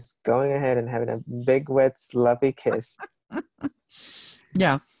Neeson just going ahead and having a big, wet, sloppy kiss.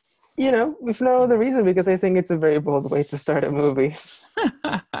 Yeah. You know, with no other reason, because I think it's a very bold way to start a movie.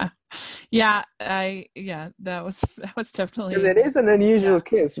 Yeah, that was Because definitely it is an yeah, unusual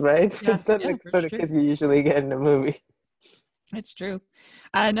kiss, right? yeah, It's not yeah, the for sort of sure. kiss you usually get in a movie. It's true.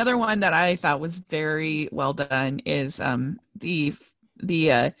 Another one that I thought was very well done is the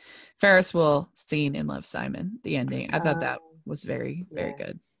Ferris wheel scene in Love Simon, the ending. I thought that was very, very Yeah.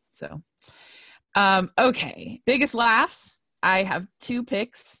 good. So okay. Biggest laughs. I have two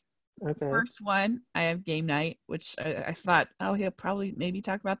picks. Okay. First one, I have Game Night, which I thought, oh, he'll probably maybe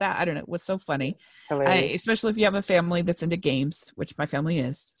talk about that. I don't know. It was so funny. Hilarious. Especially if you have a family that's into games, which my family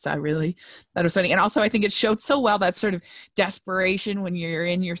is. So I really thought it was funny. And also, I think it showed so well that sort of desperation when you're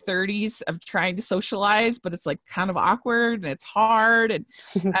in your 30s of trying to socialize, but it's like kind of awkward and it's hard. And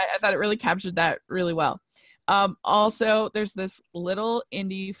I thought it really captured that really well. Also, there's this little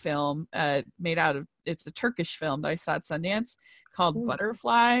indie film made out of it's a Turkish film that I saw at Sundance called Hmm.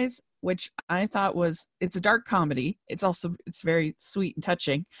 Butterflies, which I thought it's a dark comedy. It's very sweet and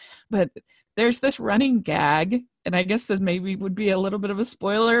touching, but there's this running gag, and I guess this maybe would be a little bit of a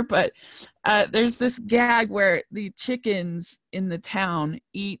spoiler, but there's this gag where the chickens in the town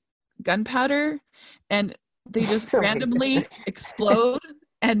eat gunpowder, and they just Oh my God. randomly explode.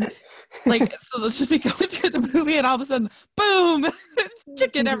 And like so they'll just be going through the movie and all of a sudden boom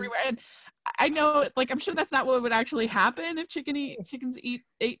chicken everywhere. And I know like I'm sure that's not what would actually happen if chickens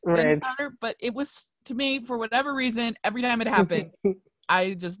ate Right. gunpowder, but it was to me for whatever reason every time it happened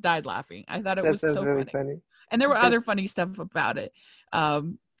I just died laughing. I thought it That was sounds so really funny, funny. and there were That, other funny stuff about it,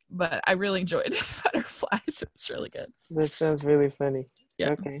 but I really enjoyed Butterflies. It was really good. that sounds really funny. Yeah.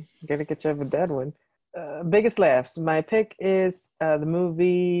 Okay, gotta catch up with that one. Biggest laughs. My pick is the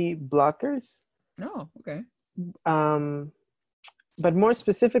movie Blockers. Oh, okay. Um, but more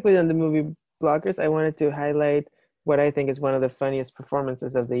specifically than the movie Blockers, I wanted to highlight what I think is one of the funniest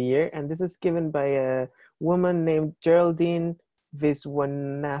performances of the year, and this is given by a woman named Geraldine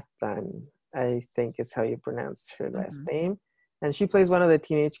Viswanathan, I think is how you pronounce her last Mm-hmm. name. And she plays one of the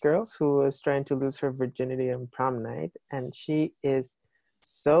teenage girls who is trying to lose her virginity on prom night, and she is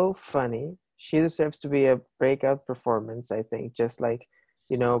so funny. she deserves to be a breakout performance, I think, just like,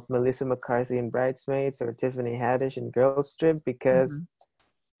 you know, Melissa McCarthy in Bridesmaids or Tiffany Haddish in Girls Trip, because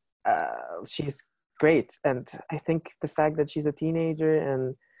Mhm. she's great. And I think the fact that she's a teenager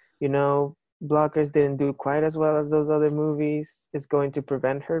and, you know, Blockers didn't do quite as well as those other movies is going to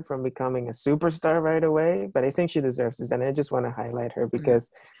prevent her from becoming a superstar right away. But I think she deserves it. And I just want to highlight her Yeah.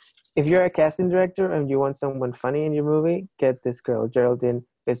 because if you're a casting director and you want someone funny in your movie, get this girl, Geraldine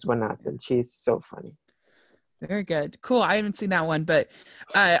Viswanathan. She's so funny. Very good. Cool. I haven't seen that one, but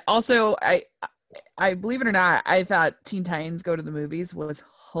also I believe it or not, I thought Teen Titans Go to the Movies was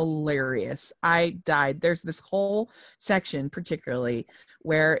hilarious. I died. There's this whole section, particularly,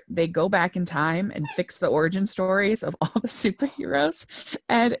 where they go back in time and fix the origin stories of all the superheroes,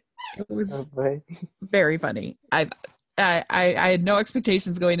 and it Oh was boy. very funny. I had no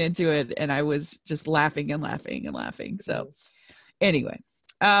expectations going into it, and I was just laughing and laughing and laughing. So anyway,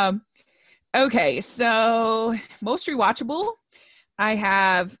 um, okay, so most rewatchable. I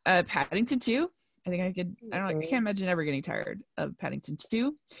have Paddington 2. I think I don't know, I can't imagine ever getting tired of Paddington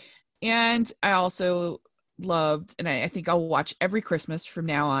 2. And I also loved, and I think I'll watch every Christmas from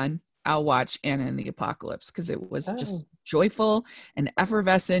now on, I'll watch Anna and the Apocalypse because it was Oh, just joyful and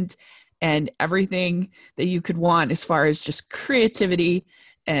effervescent and everything that you could want as far as just creativity.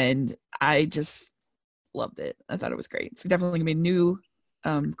 And I just loved it. I thought it was great. It's definitely gonna be a new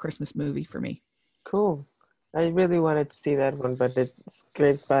Christmas movie for me. cool. I really wanted to see that one, but it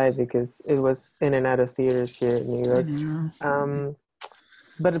scraped by because it was in and out of theaters here in New I York. know. Um,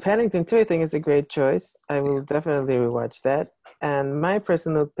 but Paddington 2, I think, is a great choice. I will definitely rewatch that. And my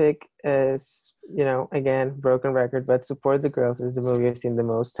personal pick is, you know, again, broken record, but Support the Girls is the movie I've seen the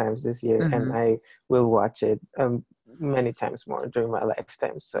most times this year, and Uh-huh. I will watch it many times more during my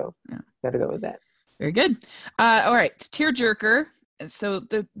lifetime. So, Yeah. gotta go with that. Very good. All right, tearjerker. So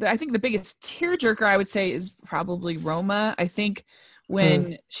I think the biggest tearjerker I would say is probably Roma. I think Hmm.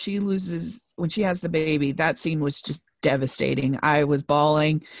 when she has the baby, that scene was just devastating. I was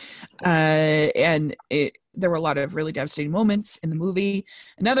bawling, and there were a lot of really devastating moments in the movie.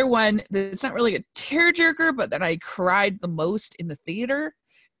 Another one that's not really a tearjerker, but that I cried the most in the theater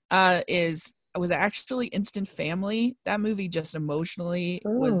is was actually Instant Family. That movie just emotionally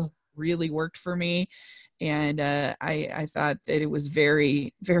Oh, was really worked for me, and I thought that it was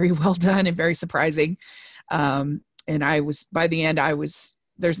very very well done and very surprising. And I was by the end I was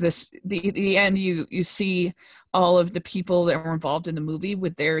there's this the end you see all of the people that were involved in the movie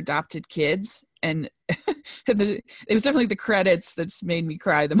with their adopted kids and it was definitely the credits that's made me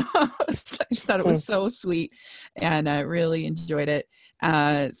cry the most. I just thought it hmm. was so sweet and I really enjoyed it.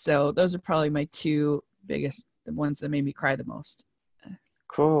 So those are probably my two biggest the ones that made me cry the most.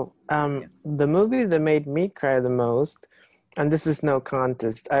 Cool. Yeah. The movie that made me cry the most, and this is no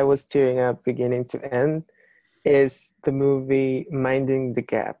contest, I was tearing up beginning to end, is the movie Minding the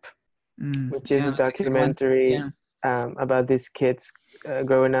Gap, which is Yeah, a that's a good one. documentary Yeah. about these kids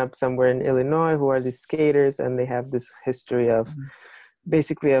growing up somewhere in Illinois who are these skaters, and they have this history of Mhm.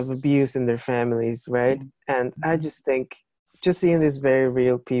 basically of abuse in their families, right? Yeah. And I Mhm. just think just seeing these very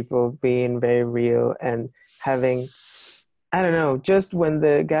real people being very real and having, I don't know, just when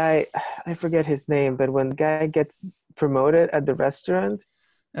the guy, I forget his name, but when the guy gets promoted at the restaurant,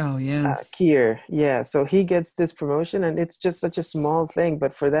 Oh yeah. Kier, yeah, so he gets this promotion and it's just such a small thing,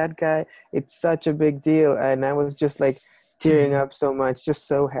 but for that guy, it's such a big deal. And I was just like tearing Mhm. up so much, just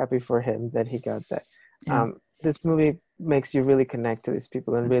so happy for him that he got that. Yeah. This movie makes you really connect to these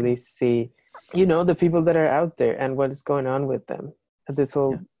people and Mhm. really see, you know, the people that are out there and what is going on with them. This Yeah.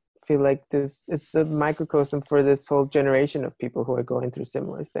 whole feel like this, it's a microcosm for this whole generation of people who are going through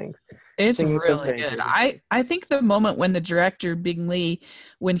similar things. I It's think it was really very good. good. I think the moment when the director Bing Lee,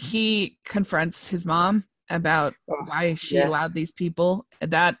 when he confronts his mom about Oh, why she allowed yes. these people,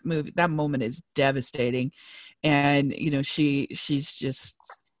 that moment is devastating, and you know she's just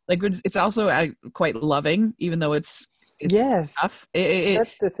like it's also quite loving, even though it's Yes, tough. It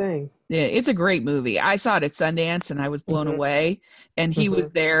that's the thing. yeah, it's a great movie. I saw it at Sundance and I was blown Hmm. away. And he was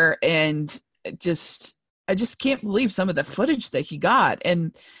Hmm. there and just I just can't believe some of the footage that he got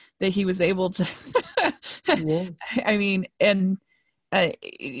and that he was able to Yeah. I mean, and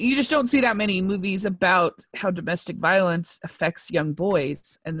you just don't see that many movies about how domestic violence affects young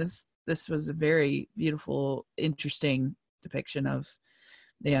boys and this was a very beautiful interesting depiction of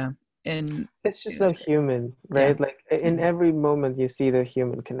yeah and It's just it was so great. human, Yeah. right? Like in Mhm. every moment you see the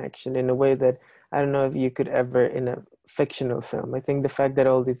human connection in a way that I don't know if you could ever in a fictional film. I think the fact that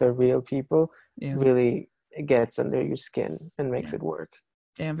all these are real people Yeah. really gets under your skin and makes Yeah. it work.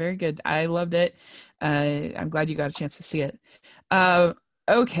 Yeah, very good. I loved it. I'm glad you got a chance to see it. Uh,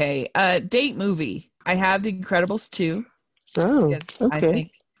 Okay, date movie. I have The Incredibles 2 Oh, because I okay.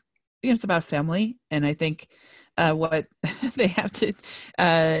 think it's about family, and I think what they have to,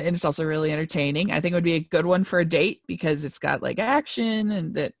 and it's also really entertaining. I think it would be a good one for a date because it's got like action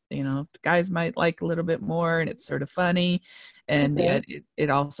and that the guys might like a little bit more, and it's sort of funny, and Okay. yet it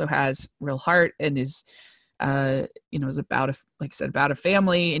also has real heart and is about like I said, about a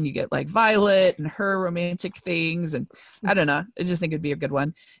family, and you get like Violet and her romantic things, and I don't know. I just think it'd be a good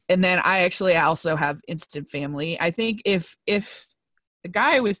one. And then I also have Instant Family. I think if the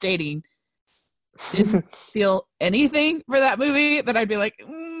guy I was dating didn't feel anything for that movie, then I'd be like,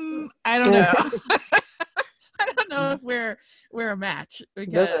 I don't know. I don't know if we're a match Those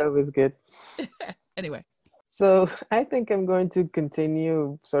because are always good. anyway. So I think I'm going to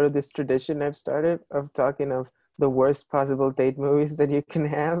continue sort of this tradition I've started of talking of the worst possible date movies that you can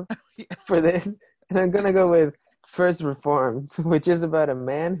have for this. And I'm gonna go with First Reformed, which is about a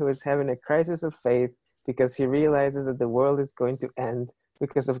man who is having a crisis of faith because he realizes that the world is going to end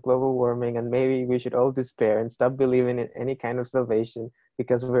because of global warming, and maybe we should all despair and stop believing in any kind of salvation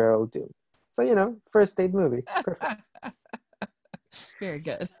because we're all doomed. So, first date movie. Perfect. Very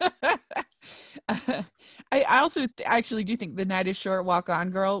good. I also actually do think The Night is Short, Walk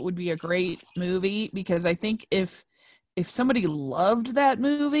On Girl would be a great movie because I think if somebody loved that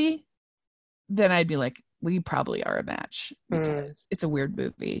movie, then I'd be like, we probably are a match because it's a weird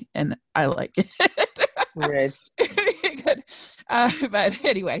movie and I like it. Right. Good. But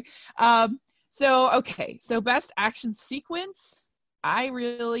anyway, so best action sequence.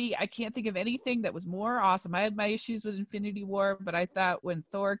 I can't think of anything that was more awesome. I had my issues with Infinity War, but I thought when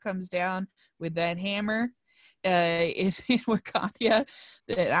Thor comes down with that hammer in Wakanda,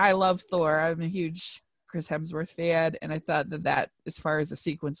 that I love Thor. I'm a huge Chris Hemsworth fan, and I thought that as far as the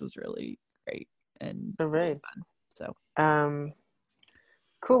sequence was really great and All really right. fun. So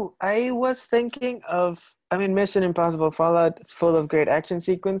Cool. I was thinking Mission Impossible Fallout is full of great action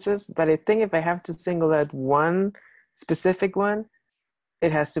sequences, but I think if I have to single out one specific one,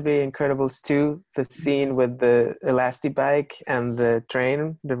 it has to be Incredibles 2, the scene with the Elastibike and the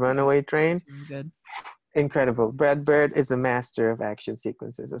train, the runaway train. really good. Incredible. Brad Bird is a master of action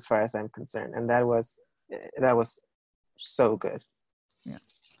sequences as far as I'm concerned, and that was so good. Yeah.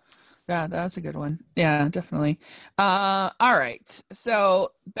 Yeah, that was a good one. Yeah, definitely. All right.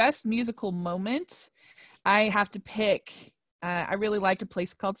 So, best musical moment. I have to pick. I really liked A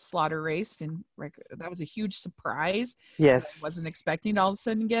Place Called Slaughter Race, and that was a huge surprise. I Yes. wasn't expecting to all of a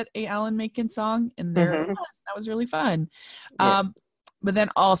sudden get a Alan Menken song, and there it Mm-hmm. was. That was really fun. Yeah. But then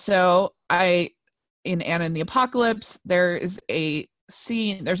also, in Anna and the Apocalypse, there is a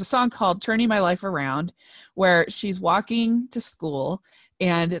scene. There's a song called "Turning My Life Around," where she's walking to school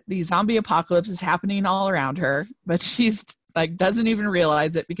and the zombie apocalypse is happening all around her, but she's like doesn't even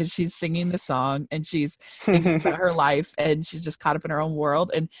realize it because she's singing the song and she's thinking about her life and she's just caught up in her own world,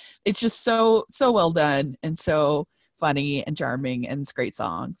 and it's just so well done and so funny and charming, and it's a great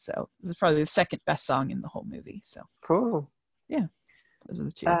song. So this is probably the second best song in the whole movie. So Cool. yeah, those are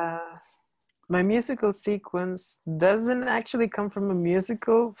the two. My musical sequence doesn't actually come from a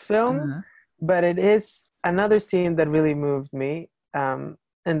musical film, Uh-huh. but it is another scene that really moved me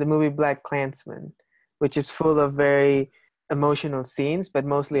in the movie Black Klansman, which is full of very emotional scenes, but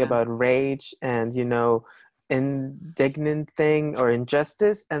mostly Yeah. about rage and, indignant thing or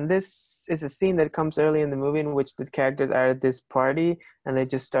injustice. And this is a scene that comes early in the movie in which the characters are at this party and they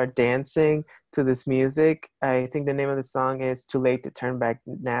just start dancing to this music. I think the name of the song is Too Late to Turn Back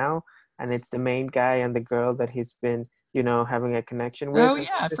Now, and it's the main guy and the girl that he's been having a connection with, Oh and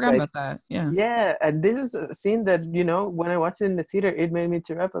yeah, I just forgot like, about that. Yeah. yeah. And this is a scene that when I watched it in the theater, it made me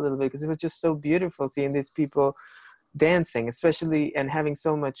tear up a little bit because it was just so beautiful seeing these people dancing, especially, and having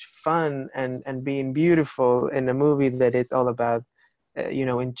so much fun and being beautiful in a movie that is all about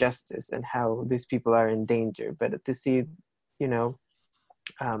injustice and how these people are in danger. But to see you know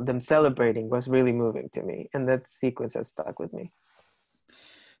them celebrating was really moving to me, and that sequence has stuck with me.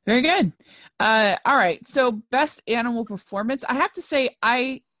 Very good. All right. So best animal performance. I have to say,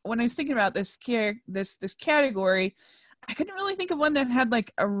 when I was thinking about this this category, I couldn't really think of one that had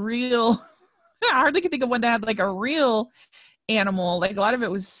like a real. I hardly could think of one that had like a real animal. Like a lot of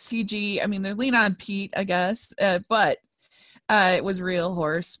it was CG. I mean, there's Lean on Pete, I guess, but it was a real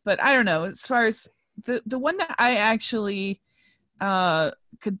horse. But I don't know. As far as the one that I actually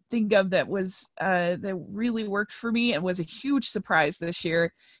could think of that was that really worked for me and was a huge surprise this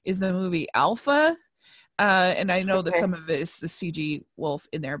year is the movie Alpha. And I know that Okay. some of it is the CG wolf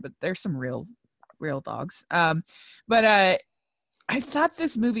in there, but there's some real dogs. But I thought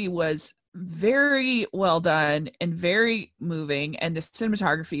this movie was very well done and very moving, and the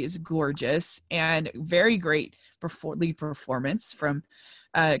cinematography is gorgeous and very great lead performance from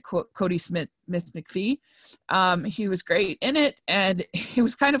Cody Smith McPhee. He was great in it, and he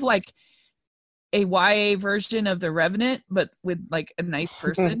was kind of like a YA version of The Revenant, but with like a nice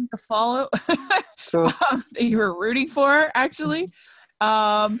person to follow. Cool. That you were rooting for, actually.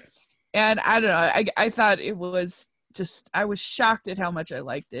 And I don't know, I thought it was just, I was shocked at how much I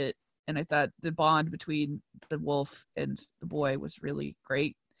liked it. And I thought the bond between the wolf and the boy was really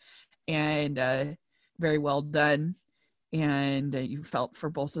great and very well done. And you felt for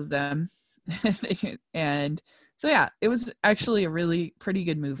both of them. And so, yeah, it was actually a really pretty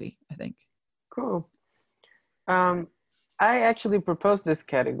good movie, I think. Cool. I actually proposed this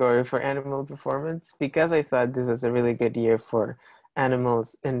category for animal performance because I thought this was a really good year for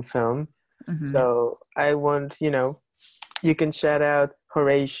animals in film. Mm-hmm. So I want, you can shout out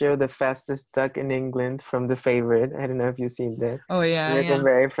Horatio, the fastest duck in England from The Favorite. I don't know if you've seen that. Oh, yeah. There's a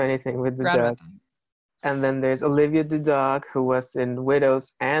very funny thing with the duck. And then there's Olivia the dog, who was in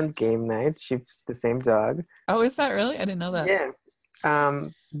Widows and Game Night. She's the same dog. Oh, is that really? I didn't know that. Yeah.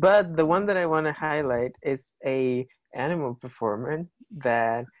 But the one that I want to highlight is a animal performer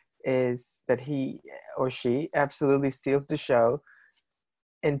that he or she absolutely steals the show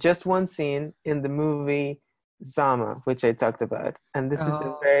in just one scene in the movie Zama, which I talked about. And this is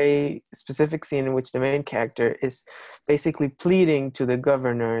a very specific scene in which the main character is basically pleading to the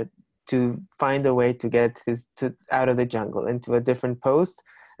governor to find a way to get out of the jungle into a different post.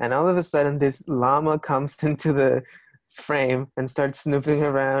 And all of a sudden this llama comes into the frame and starts snooping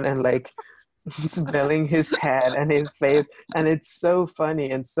around and like smelling his head and his face, and it's so funny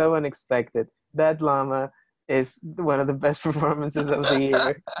and so unexpected. That llama is one of the best performances of the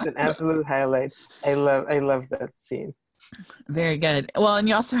year. It's an absolute highlight. I love that scene. Very good. Well, and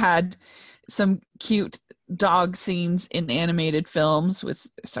you also had some cute dog scenes in animated films with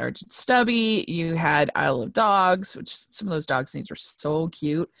Sergeant Stubby. You had Isle of Dogs, which some of those dog scenes were so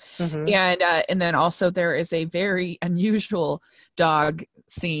cute. Mm-hmm. And then also there is a very unusual dog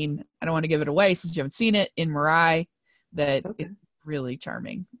scene. I don't want to give it away since you haven't seen it, in Mirai, that is really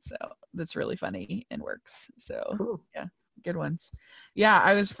charming. So that's really funny and works. So cool. Yeah, good ones. Yeah,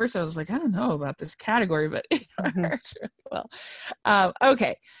 I was like, I don't know about this category, but well,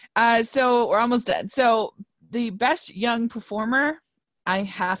 okay. So we're almost done. So the best young performer, I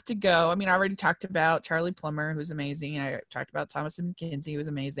have to go. I mean, I already talked about Charlie Plummer, who's amazing. I talked about Thomas McKenzie, who was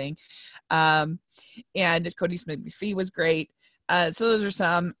amazing. And Cody Smith McPhee was great. So those are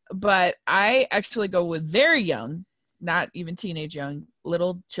some, but I actually go with very young, not even teenage young,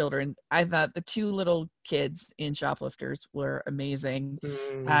 little children. I thought the two little kids in Shoplifters were amazing.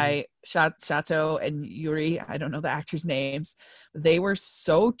 Shato and Yuri, I don't know the actors' names. They were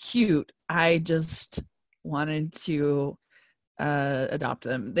so cute. I just wanted to adopt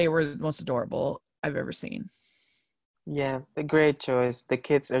them. They were the most adorable I've ever seen. Yeah, a great choice. The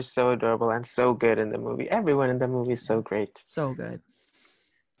kids are so adorable and so good in the movie. Everyone in the movie is so great. So good.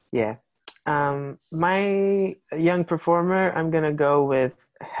 Yeah. My young performer, I'm gonna go with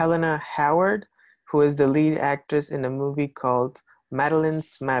Helena Howard, who is the lead actress in a movie called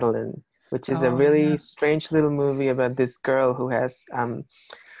Madeline's Madeline, which is a really strange little movie about this girl who has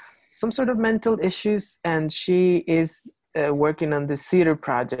some sort of mental issues, and she is working on this theater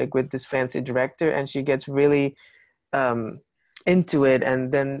project with this fancy director, and she gets really into it,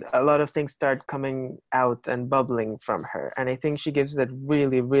 and then a lot of things start coming out and bubbling from her, and I think she gives that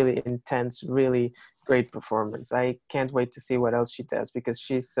really, really intense, really great performance. I can't wait to see what else she does because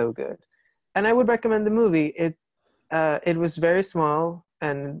she's so good. And I would recommend the movie. It was very small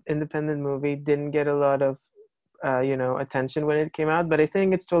and independent movie, didn't get a lot of attention when it came out, but I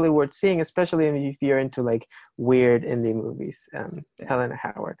think it's totally worth seeing, especially if you're into like weird indie movies. Helena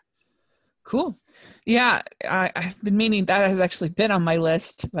Howard. Cool. Yeah, I've been meaning, that has actually been on my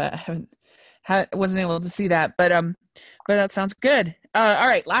list, but I wasn't able to see that. But that sounds good. All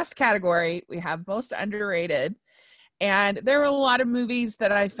right, last category, we have most underrated, and there were a lot of movies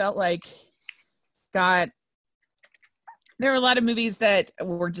that I felt like there were a lot of movies that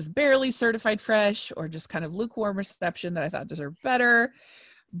were just barely certified fresh or just kind of lukewarm reception that I thought deserved better.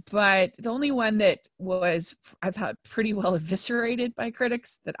 But the only one that was, I thought, pretty well eviscerated by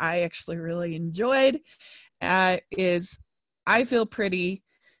critics that I actually really enjoyed is I Feel Pretty.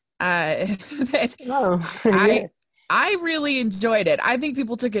 I really enjoyed it. I think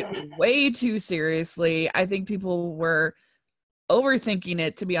people took it way too seriously. I think people were overthinking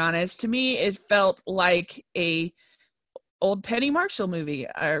it, to be honest. To me, it felt like a old Penny Marshall movie,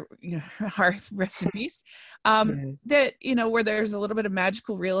 our rest in peace. Yeah. That, where there's a little bit of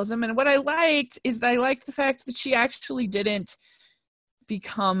magical realism. And what I liked is that I liked the fact that she actually didn't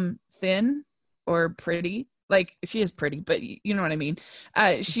become thin or pretty. Like, she is pretty, but you know what I mean?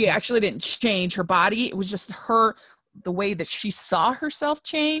 She actually didn't change her body. It was just the way that she saw herself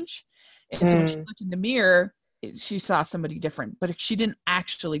change. And so when she looked in the mirror, she saw somebody different, but she didn't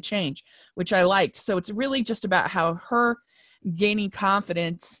actually change, which I liked. So it's really just about how her gaining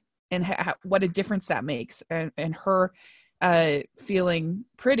confidence and what a difference that makes, and her feeling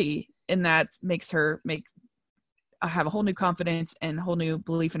pretty, and that makes her have a whole new confidence and a whole new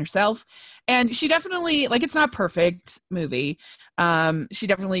belief in herself. And she definitely, like, it's not a perfect movie. She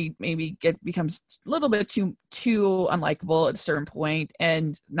definitely maybe becomes a little bit too unlikable at a certain point,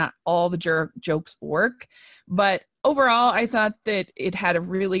 and not all the jokes work. But overall, I thought that it had a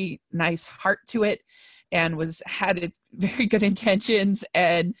really nice heart to it, and had its very good intentions.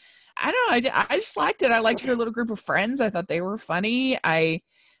 And I don't know, I just liked it. I liked her little group of friends. I thought they were funny. I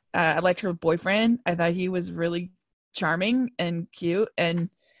liked her boyfriend. I thought he was really charming and cute, and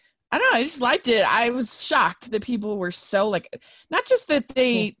I don't know, I just liked it. I was shocked that people were so, like, not just that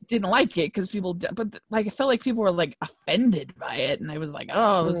they didn't like it, because but like, I felt like people were like offended by it, and I was like,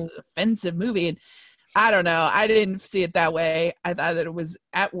 oh, it was an offensive movie. And I don't know, I didn't see it that way. I thought that it was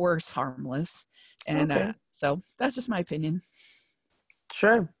at worst harmless. And so that's just my opinion.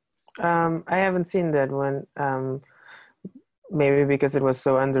 Sure. I haven't seen that one, maybe because it was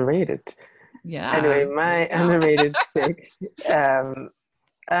so underrated. Yeah. Anyway, my underrated pick,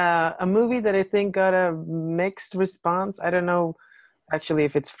 a movie that I think got a mixed response. I don't know actually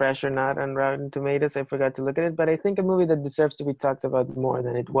if it's fresh or not on Rotten Tomatoes. I forgot to look at it, but I think a movie that deserves to be talked about more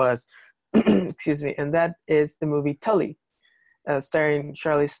than it was. Excuse me. And that is the movie Tully, starring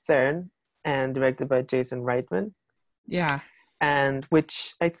Charlize Theron and directed by Jason Reitman. Yeah. And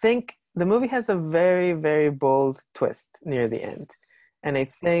which I think the movie has a very, very bold twist near the end. And I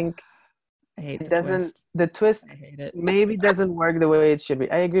think I hate the twist I hate it. maybe doesn't work the way it should be.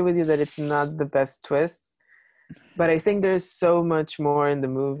 I agree with you that it's not the best twist, but I think there's so much more in the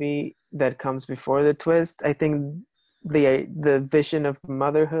movie that comes before the twist. I think the vision of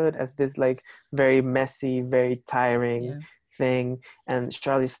motherhood as this, like, very messy, very tiring thing, and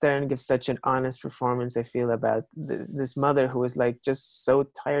Charlize Theron gives such an honest performance, I feel, about this mother who is, like, just so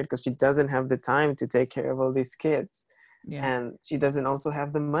tired because she doesn't have the time to take care of all these kids. Yeah. And she doesn't also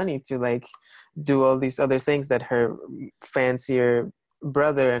have the money to, like, do all these other things that her fancier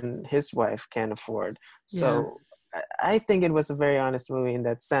brother and his wife can afford. So I think it was a very honest movie in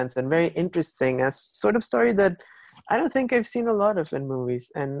that sense, and very interesting as sort of story that I don't think I've seen a lot of in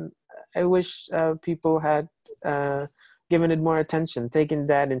movies. And I wish people had given it more attention, taking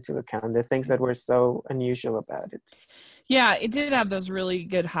that into account, the things that were so unusual about it. Yeah, it did have those really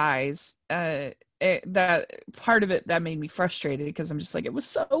good highs. That part of it that made me frustrated, because I'm just like, it was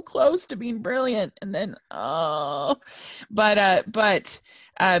so close to being brilliant, and then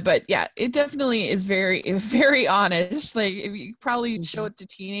but yeah, it definitely is very, very honest. Like, if you probably show it to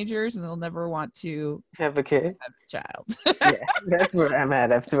teenagers, and they'll never want to have a kid, have a child. Yeah, that's where I'm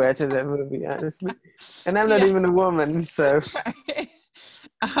at after watching that movie, honestly. And I'm not even a woman, so.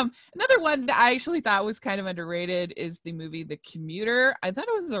 Another one that I actually thought was kind of underrated is the movie The Commuter. I thought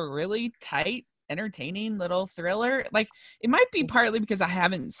it was a really tight, entertaining little thriller. Like, it might be partly because I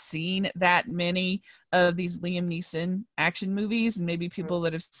haven't seen that many of these Liam Neeson action movies, and maybe people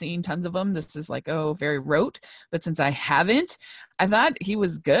that have seen tons of them, this is like, oh, very rote. But since I haven't, I thought he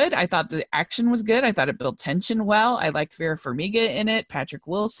was good. I thought the action was good. I thought it built tension well. I liked Vera Farmiga in it, Patrick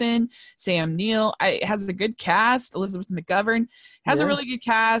Wilson, Sam Neill. It has a good cast. Elizabeth McGovern has a really good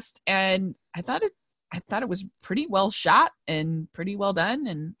cast, and I thought it was pretty well shot and pretty well done,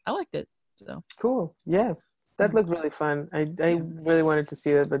 and I liked it. So cool. Yeah, that looked really fun. I really wanted to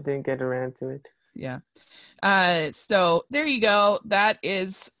see that, but didn't get around to it. Yeah. So there you go. That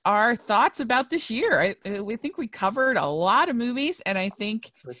is our thoughts about this year. We think we covered a lot of movies, and I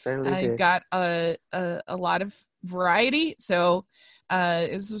think I got a lot of variety. So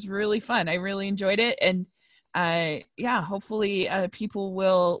this was really fun. I really enjoyed it. And hopefully people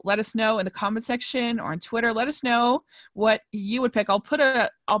will let us know in the comment section or on Twitter. Let us know what you would pick. I'll put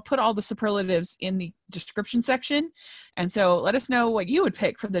all the superlatives in the description section, and so let us know what you would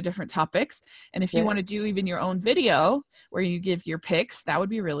pick for the different topics. And if you want to do even your own video where you give your picks, that would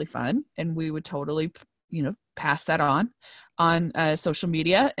be really fun, and we would totally pass that on social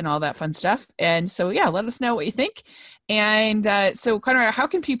media and all that fun stuff. And so let us know what you think. And so Connor, how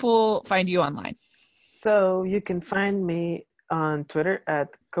can people find you online? So you can find me on Twitter at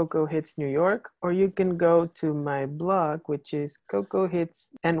Coco Hits New York, or you can go to my blog, which is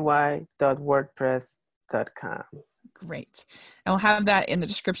cocohitsny.wordpress.com. Great. And we'll have that in the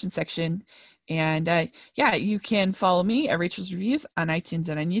description section. And yeah, you can follow me at Rachel's Reviews on iTunes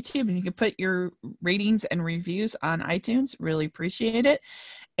and on YouTube. And you can put your ratings and reviews on iTunes. Really appreciate it.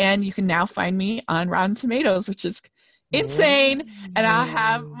 And you can now find me on Rotten Tomatoes, which is insane. And I'll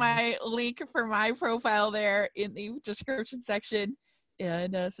have my link for my profile there in the description section.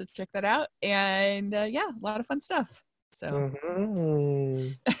 And so check that out. And yeah, a lot of fun stuff. So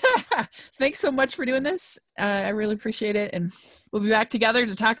thanks so much for doing this. I really appreciate it. And we'll be back together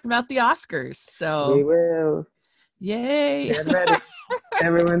to talk about the Oscars. So we will. Yay. Get ready.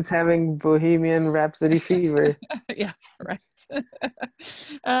 Everyone's having Bohemian Rhapsody fever. Yeah, right.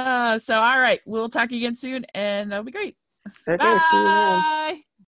 So all right, we'll talk again soon, and that'll be great. Okay, Bye. see you then.